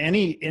thing in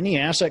any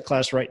asset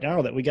class right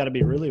now that we got to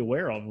be really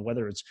aware of,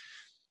 whether it's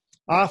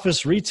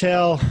office,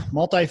 retail,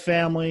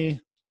 multifamily,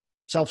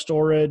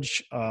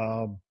 self-storage,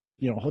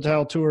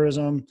 hotel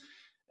tourism.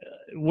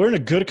 We're in a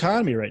good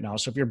economy right now.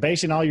 So if you're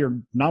basing all your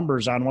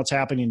numbers on what's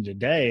happening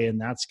today,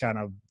 and that's kind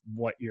of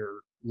what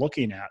you're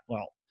looking at,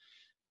 well,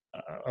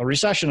 a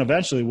recession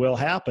eventually will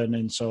happen.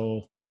 And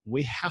so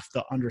we have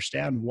to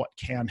understand what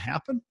can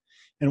happen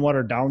and what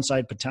our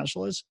downside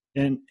potential is.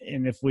 And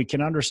if we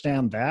can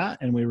understand that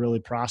and we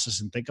really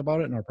process and think about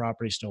it and our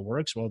property still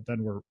works, well,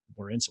 then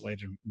we're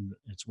insulated and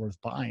it's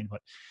worth buying. But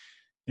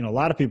a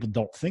lot of people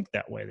don't think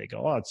that way. They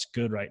go, oh, it's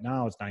good right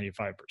now. It's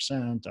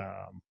 95%.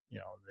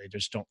 They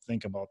just don't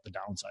think about the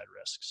downside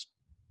risks.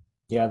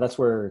 Yeah, that's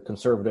where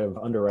conservative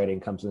underwriting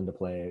comes into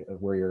play,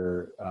 where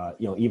you're,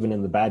 even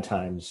in the bad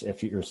times,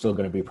 if you're still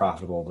going to be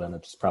profitable, then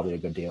it's probably a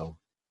good deal.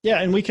 Yeah,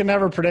 and we can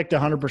never predict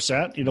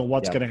 100%,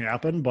 what's going to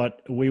happen,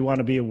 but we want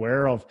to be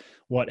aware of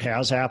what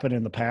has happened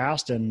in the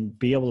past and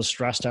be able to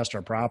stress test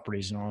our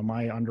properties. In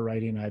my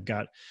underwriting, I've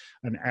got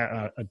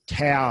a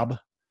tab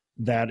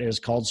that is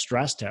called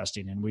stress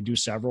testing. And we do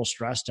several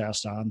stress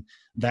tests on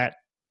that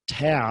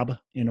tab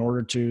in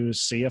order to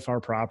see if our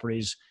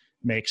properties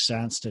make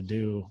sense to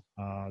do,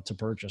 to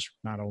purchase,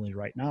 not only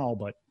right now,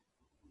 but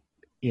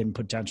in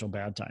potential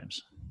bad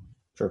times.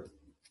 Sure.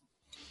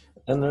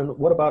 And then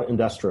what about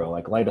industrial,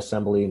 like light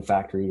assembly and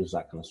factories,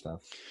 that kind of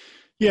stuff?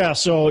 Yeah,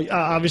 so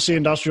obviously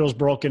industrial is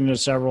broken into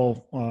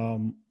several,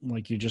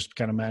 like you just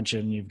kind of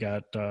mentioned. You've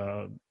got,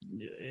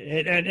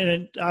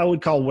 and I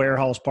would call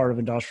warehouse part of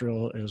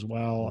industrial as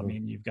well. Mm-hmm. I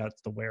mean, you've got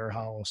the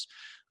warehouse,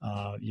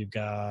 you've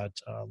got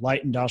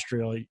light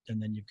industrial,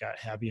 and then you've got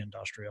heavy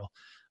industrial.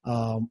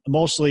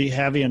 Mostly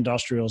heavy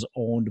industrial is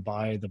owned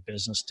by the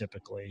business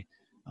typically.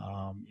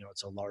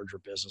 It's a larger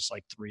business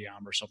like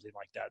 3M or something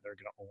like that. They're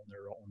going to own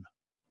their own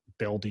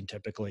building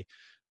typically.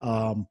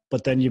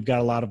 But then you've got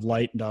a lot of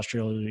light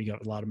industrial, you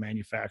got a lot of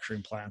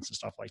manufacturing plants and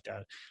stuff like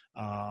that.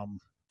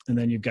 And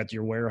then you've got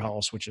your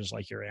warehouse, which is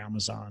like your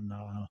Amazon,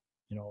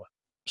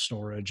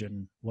 storage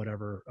and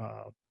whatever.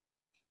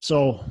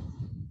 So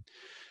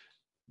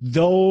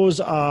those,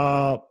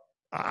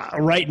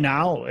 right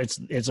now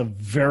it's a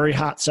very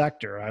hot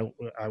sector.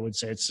 I would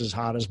say it's as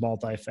hot as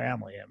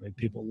multifamily. I mean,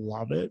 people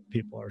love it.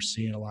 People are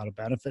seeing a lot of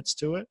benefits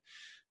to it.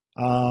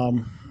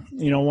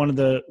 One of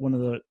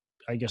the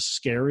I guess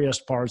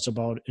scariest parts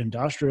about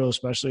industrial,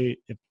 especially,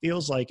 it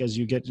feels like as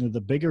you get into the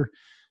bigger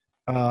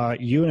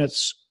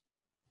units,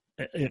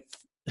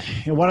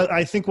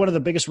 I think one of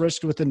the biggest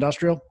risks with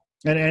industrial,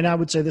 and I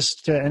would say this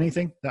to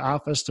anything, the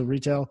office to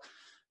retail,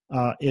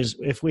 is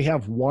if we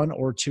have one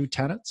or two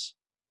tenants,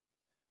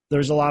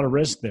 there's a lot of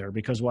risk there,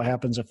 because what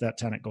happens if that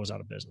tenant goes out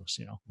of business,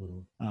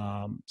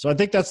 Mm-hmm. So I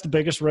think that's the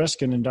biggest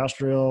risk in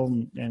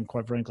industrial, and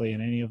quite frankly,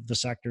 in any of the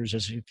sectors,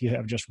 is if you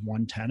have just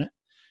one tenant.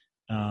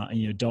 And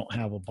you don't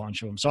have a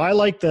bunch of them. So I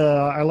like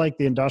the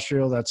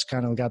industrial that's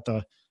kind of got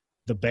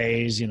the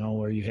bays,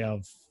 where you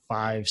have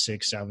 5,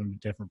 6, 7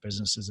 different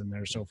businesses in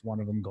there. So if one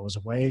of them goes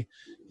away,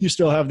 you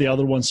still have the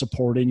other one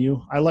supporting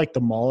you. I like the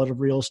mullet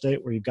of real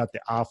estate, where you've got the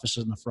office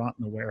in the front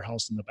and the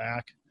warehouse in the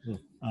back.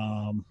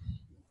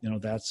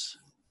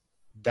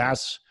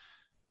 That's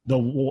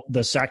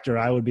the sector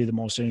I would be the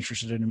most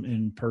interested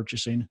in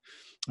purchasing.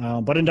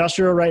 But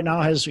industrial right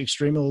now has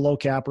extremely low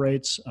cap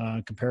rates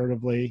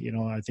comparatively.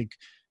 I think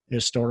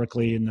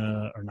historically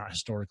or not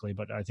historically,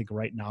 but I think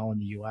right now in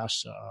the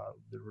U.S.,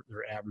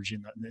 they're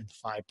averaging in the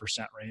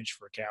 5% range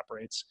for cap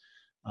rates.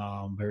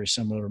 Very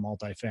similar to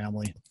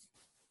multifamily,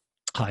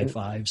 high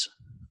fives.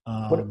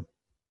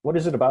 What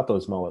is it about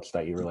those mullets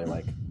that you really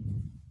like?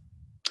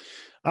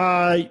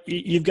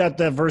 You've got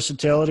the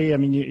versatility. I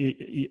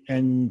mean,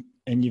 and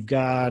you've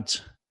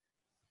got,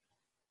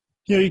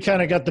 you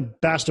kind of got the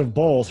best of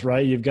both,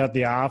 right? You've got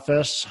the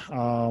office.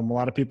 A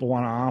lot of people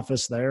want an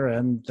office there,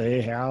 and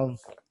they have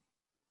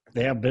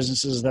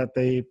businesses that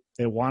they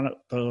want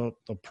the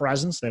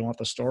presence, they want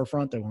the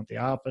storefront, they want the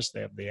office,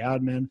 they have the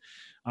admin,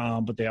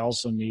 but they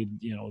also need,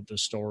 the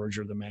storage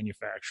or the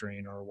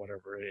manufacturing or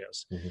whatever it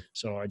is. Mm-hmm.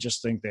 So I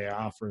just think they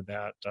offer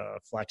that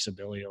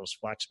flexibility. Those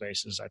flex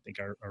spaces, I think,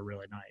 are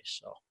really nice.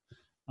 So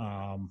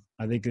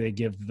I think they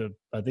give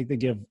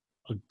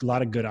a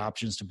lot of good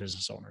options to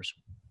business owners.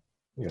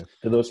 Yeah.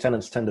 Do those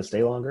tenants tend to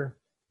stay longer?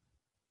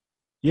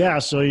 Yeah.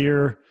 So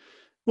your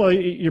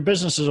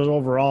businesses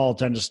overall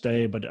tend to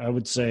stay, but I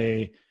would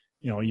say,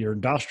 your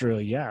industrial,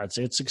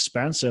 it's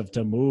expensive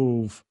to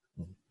move.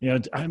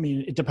 I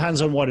mean, it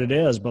depends on what it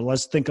is, but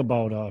let's think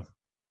about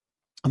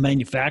a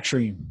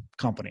manufacturing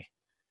company.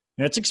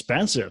 It's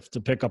expensive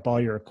to pick up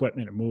all your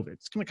equipment and move it.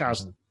 It's going to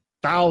cost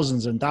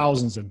thousands and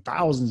thousands and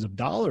thousands of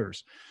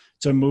dollars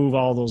to move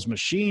all those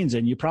machines.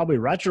 And you probably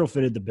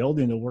retrofitted the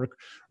building to work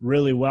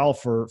really well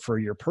for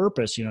your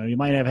purpose. You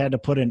might have had to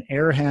put in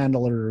air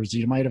handlers.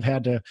 You might have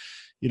had to,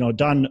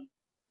 done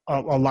a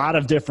lot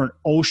of different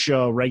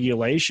OSHA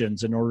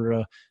regulations in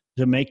order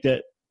to make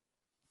that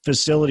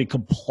facility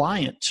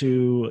compliant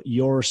to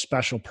your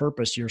special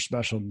purpose, your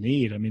special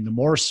need. I mean, the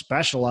more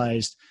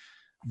specialized,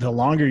 the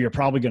longer you're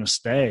probably going to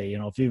stay.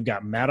 If you've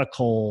got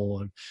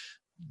medical and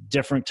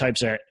different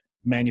types of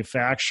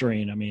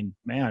manufacturing, I mean,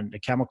 the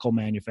chemical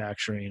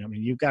manufacturing, I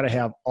mean, you've got to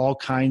have all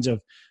kinds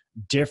of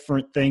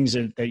different things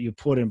that you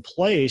put in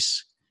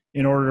place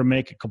in order to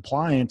make it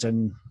compliant.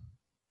 And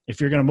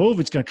if you're going to move,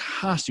 it's going to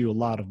cost you a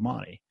lot of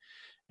money.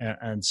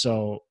 And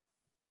so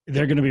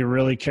they're going to be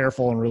really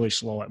careful and really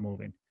slow at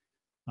moving.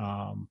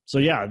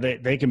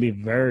 They can be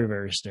very,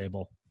 very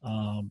stable.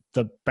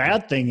 The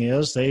bad thing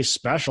is they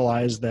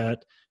specialize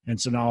that.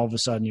 And so now all of a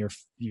sudden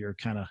you're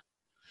kind of,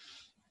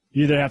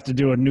 you either have to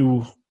do a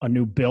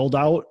new build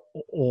out,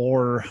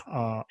 or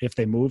if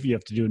they move, you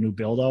have to do a new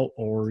build out,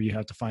 or you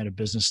have to find a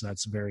business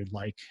that's very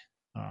like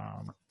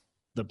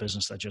the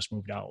business that just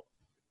moved out.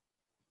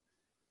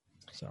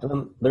 So. And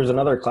then there's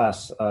another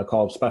class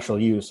called special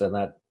use, and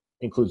that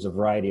includes a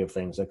variety of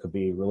things. That could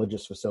be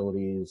religious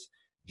facilities,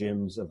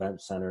 gyms,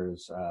 event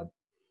centers,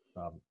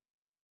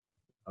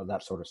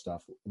 that sort of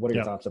stuff. What are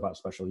your thoughts about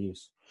special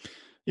use?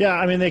 Yeah,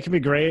 I mean, they can be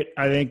great.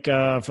 I think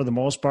for the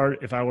most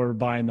part, if I were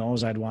buying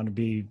those, I'd want to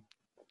be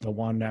the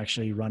one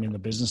actually running the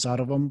business out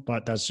of them,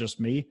 but that's just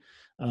me.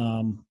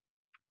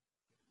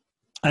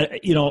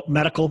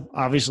 Medical,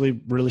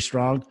 obviously really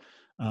strong.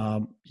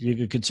 You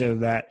could consider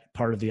that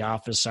part of the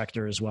office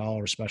sector as well,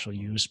 or special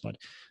use, but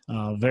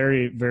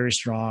very, very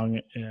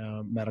strong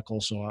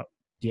medical. So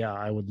yeah,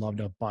 I would love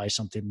to buy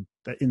something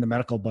in the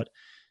medical, but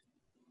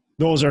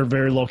those are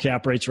very low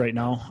cap rates right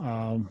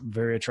now.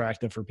 Very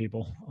attractive for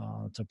people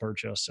to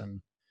purchase,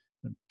 and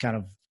kind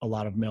of a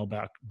lot of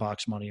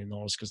mailbox money in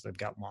those because they've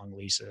got long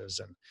leases,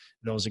 and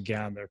those,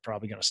 again, they're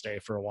probably going to stay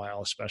for a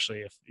while,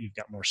 especially if you've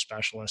got more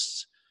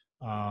specialists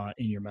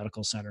in your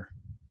medical center.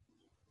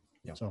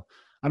 Yeah. So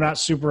I'm not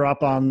super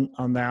up on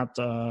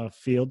that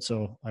field,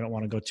 so I don't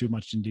want to go too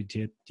much in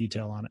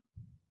detail on it.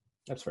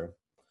 That's fair.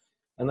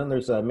 And then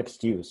there's a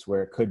mixed use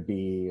where it could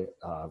be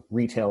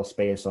retail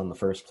space on the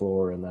first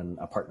floor and then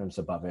apartments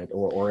above it,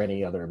 or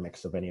any other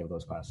mix of any of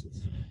those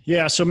classes.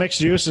 Yeah, so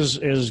mixed use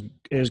is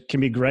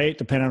can be great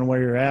depending on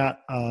where you're at.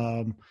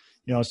 So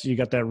you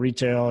got that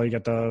retail, you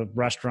got the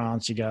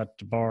restaurants, you got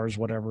the bars,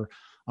 whatever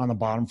on the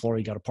bottom floor.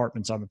 You got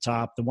apartments on the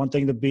top. The one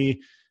thing to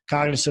be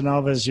cognizant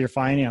of is your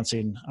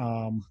financing.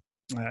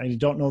 I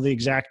don't know the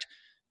exact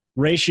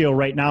ratio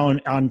right now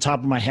on top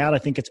of my head. I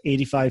think it's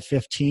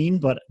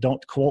 85-15, but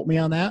don't quote me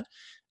on that.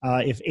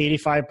 If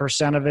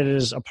 85% of it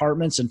is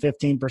apartments and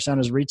 15%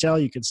 is retail,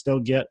 you can still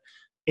get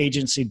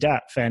agency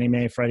debt, Fannie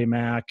Mae, Freddie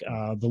Mac,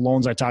 the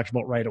loans I talked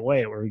about right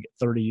away where we get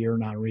 30-year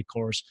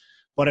non-recourse.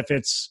 But if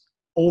it's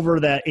over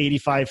that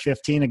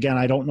 85-15, again,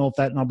 I don't know if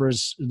that number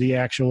is the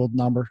actual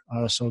number.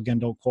 So again,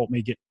 don't quote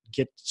me.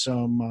 Get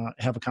some,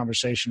 have a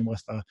conversation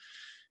with a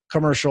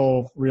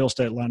commercial real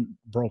estate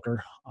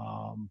broker,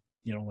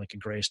 like a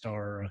Greystar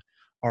or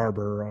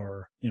Arbor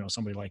or,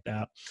 somebody like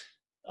that.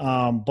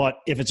 But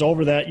if it's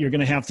over that, you're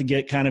going to have to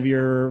get kind of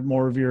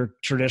more of your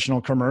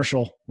traditional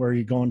commercial where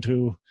you're going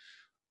to,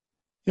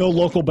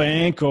 local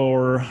bank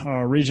or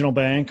regional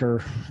bank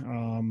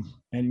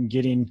and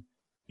getting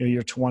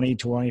your 20,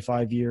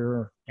 25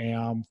 year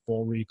AM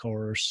full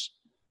recourse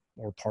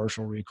or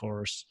partial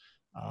recourse.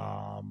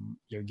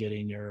 You're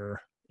getting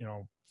your,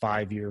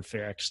 5-year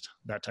fixed,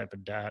 that type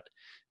of debt.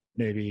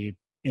 Maybe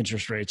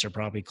interest rates are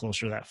probably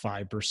closer to that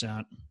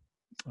 5%.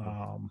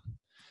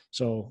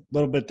 So a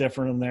little bit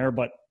different in there,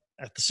 but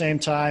at the same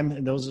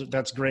time,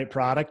 that's a great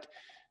product.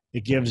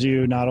 It gives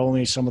you not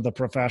only some of the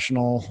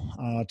professional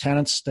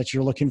tenants that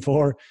you're looking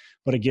for,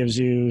 but it gives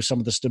you some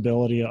of the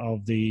stability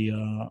of the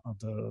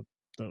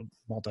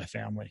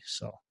multifamily.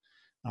 So,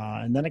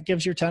 and then it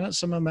gives your tenants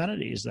some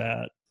amenities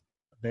that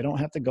they don't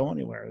have to go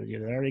anywhere. They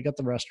already got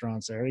the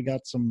restaurants. They already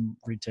got some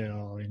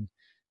retail, and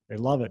they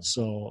love it.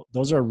 So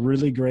those are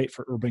really great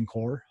for urban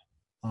core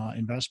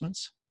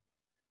investments.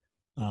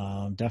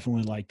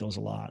 Definitely like those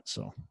a lot.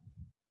 So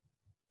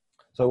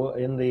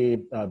in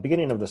the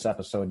beginning of this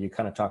episode, you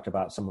kind of talked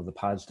about some of the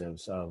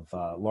positives of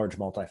large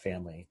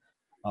multifamily.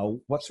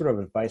 What sort of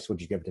advice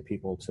would you give to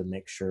people to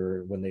make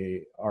sure when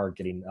they are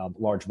getting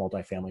large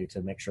multifamily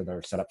to make sure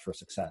they're set up for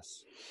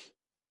success?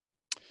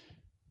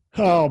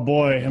 Oh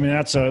boy. I mean,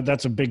 that's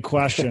a big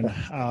question.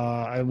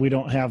 We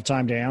don't have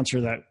time to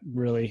answer that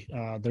really.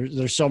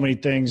 There's so many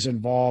things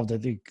involved. I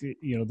think,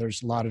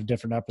 there's a lot of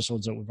different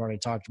episodes that we've already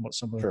talked about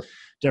some of the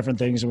different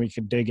things, and we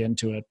could dig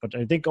into it. But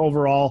I think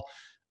overall,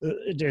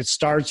 it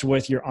starts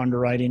with your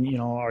underwriting.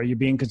 Are you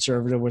being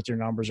conservative with your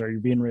numbers? Are you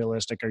being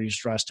realistic? Are you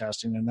stress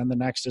testing? And then the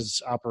next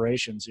is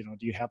operations. Do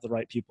you have the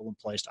right people in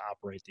place to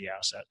operate the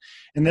asset?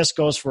 And this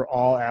goes for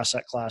all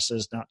asset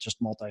classes, not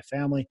just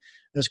multifamily.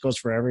 This goes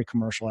for every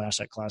commercial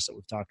asset class that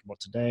we've talked about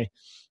today.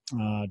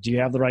 Do you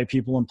have the right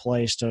people in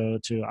place to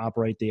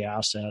operate the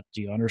asset?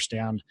 Do you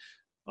understand?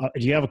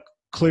 Do you have a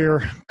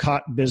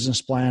clear-cut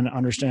business plan,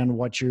 understand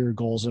what your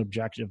goals and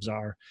objectives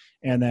are,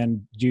 and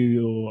then do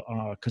you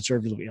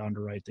conservatively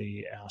underwrite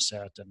the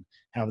asset and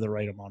have the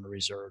right amount of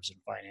reserves and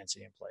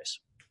financing in place?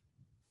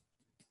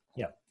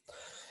 Yeah.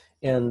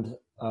 And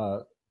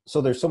so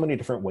there's so many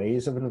different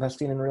ways of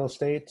investing in real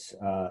estate.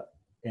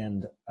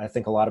 And I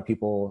think a lot of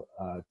people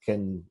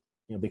can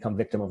become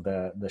victim of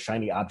the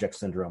shiny object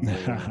syndrome.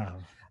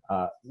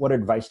 What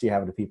advice do you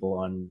have to people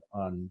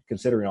on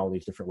considering all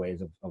these different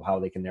ways of how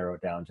they can narrow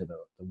it down to the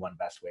one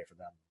best way for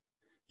them?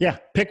 Yeah,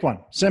 pick one.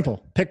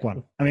 Simple. Pick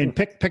one. I mean,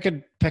 pick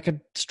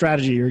a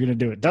strategy you're going to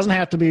do. It doesn't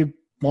have to be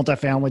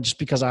multifamily just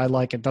because I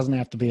like it. Doesn't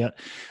have to be it.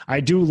 I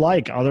do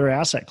like other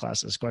asset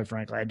classes, quite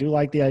frankly. I do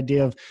like the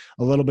idea of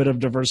a little bit of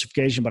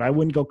diversification, but I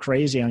wouldn't go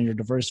crazy on your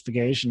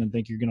diversification and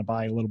think you're going to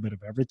buy a little bit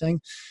of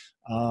everything.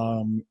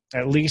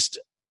 At least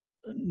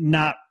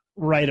not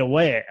right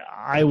away.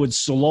 I would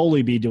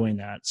slowly be doing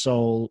that.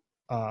 So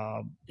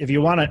if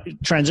you want to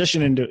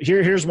transition into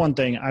here's one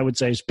thing I would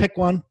say is pick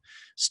one,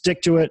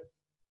 stick to it,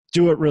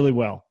 do it really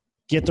well,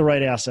 get the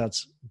right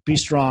assets, be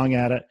strong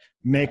at it,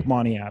 make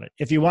money at it.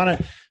 If you want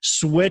to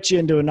switch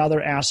into another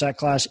asset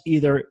class,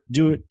 either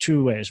do it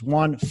two ways.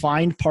 One,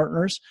 find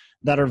partners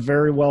that are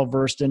very well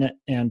versed in it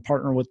and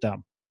partner with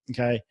them.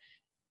 Okay.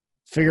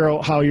 Figure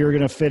out how you're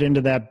going to fit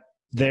into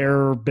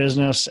their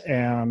business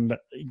and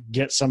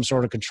get some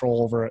sort of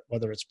control over it,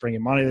 whether it's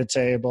bringing money to the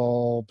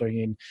table,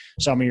 bringing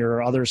some of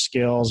your other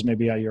skills,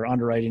 maybe your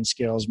underwriting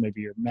skills, maybe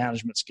your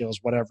management skills,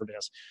 whatever it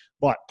is,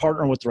 but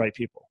partner with the right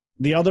people.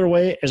 The other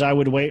way is I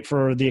would wait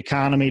for the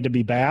economy to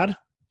be bad.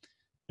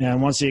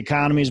 And once the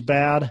economy is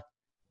bad,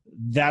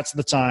 that's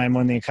the time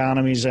when the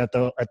economy is at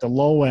the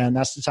low end.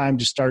 That's the time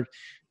to start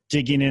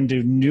digging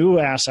into new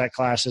asset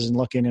classes and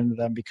looking into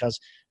them, because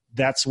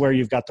that's where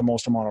you've got the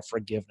most amount of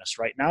forgiveness.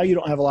 Right now, you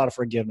don't have a lot of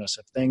forgiveness.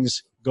 If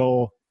things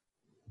go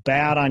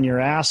bad on your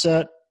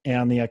asset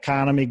and the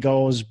economy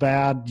goes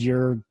bad,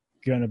 you're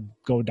going to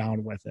go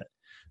down with it.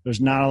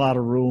 There's not a lot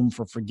of room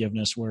for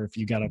forgiveness, where if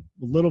you got a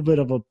little bit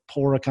of a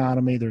poor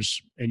economy,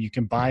 and you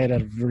can buy it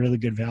at a really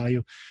good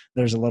value,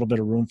 there's a little bit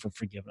of room for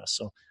forgiveness.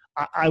 So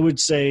I would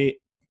say,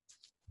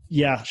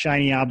 yeah,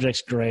 shiny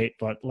objects, great,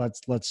 but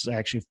let's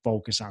actually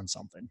focus on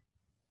something.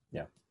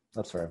 Yeah,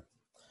 that's fair.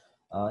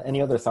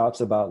 Any other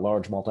thoughts about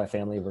large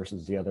multifamily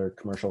versus the other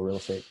commercial real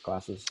estate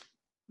classes?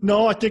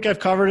 No, I think I've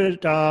covered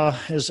it.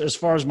 As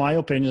far as my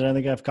opinion, I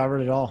think I've covered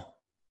it all.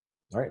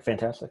 All right,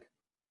 fantastic.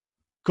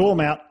 Cool,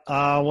 Matt.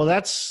 Well,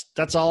 that's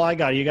all I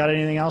got. You got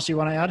anything else you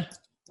want to add?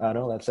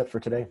 No, that's it for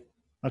today.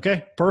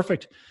 Okay,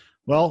 perfect.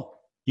 Well,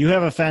 you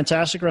have a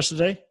fantastic rest of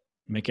the day.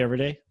 Make every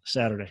day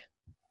Saturday.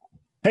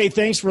 Hey,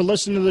 thanks for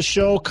listening to the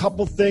show.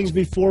 Couple things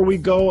before we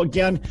go.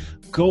 Again,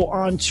 go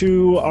on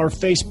to our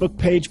Facebook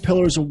page,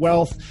 Pillars of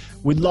Wealth.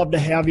 We'd love to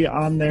have you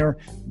on there.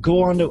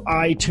 Go on to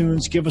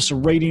iTunes, give us a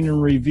rating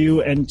and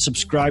review, and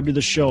subscribe to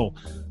the show.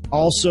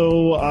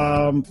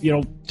 Also,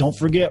 don't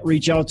forget,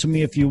 reach out to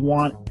me if you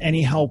want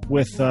any help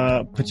with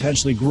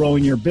potentially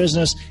growing your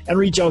business, and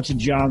reach out to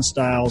John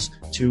Styles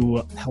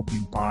to help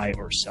you buy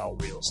or sell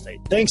real estate.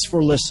 Thanks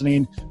for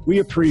listening. We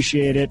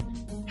appreciate it.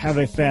 Have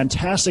a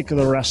fantastic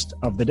the rest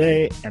of the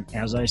day. And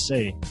as I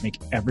say, make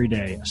every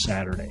day a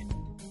Saturday.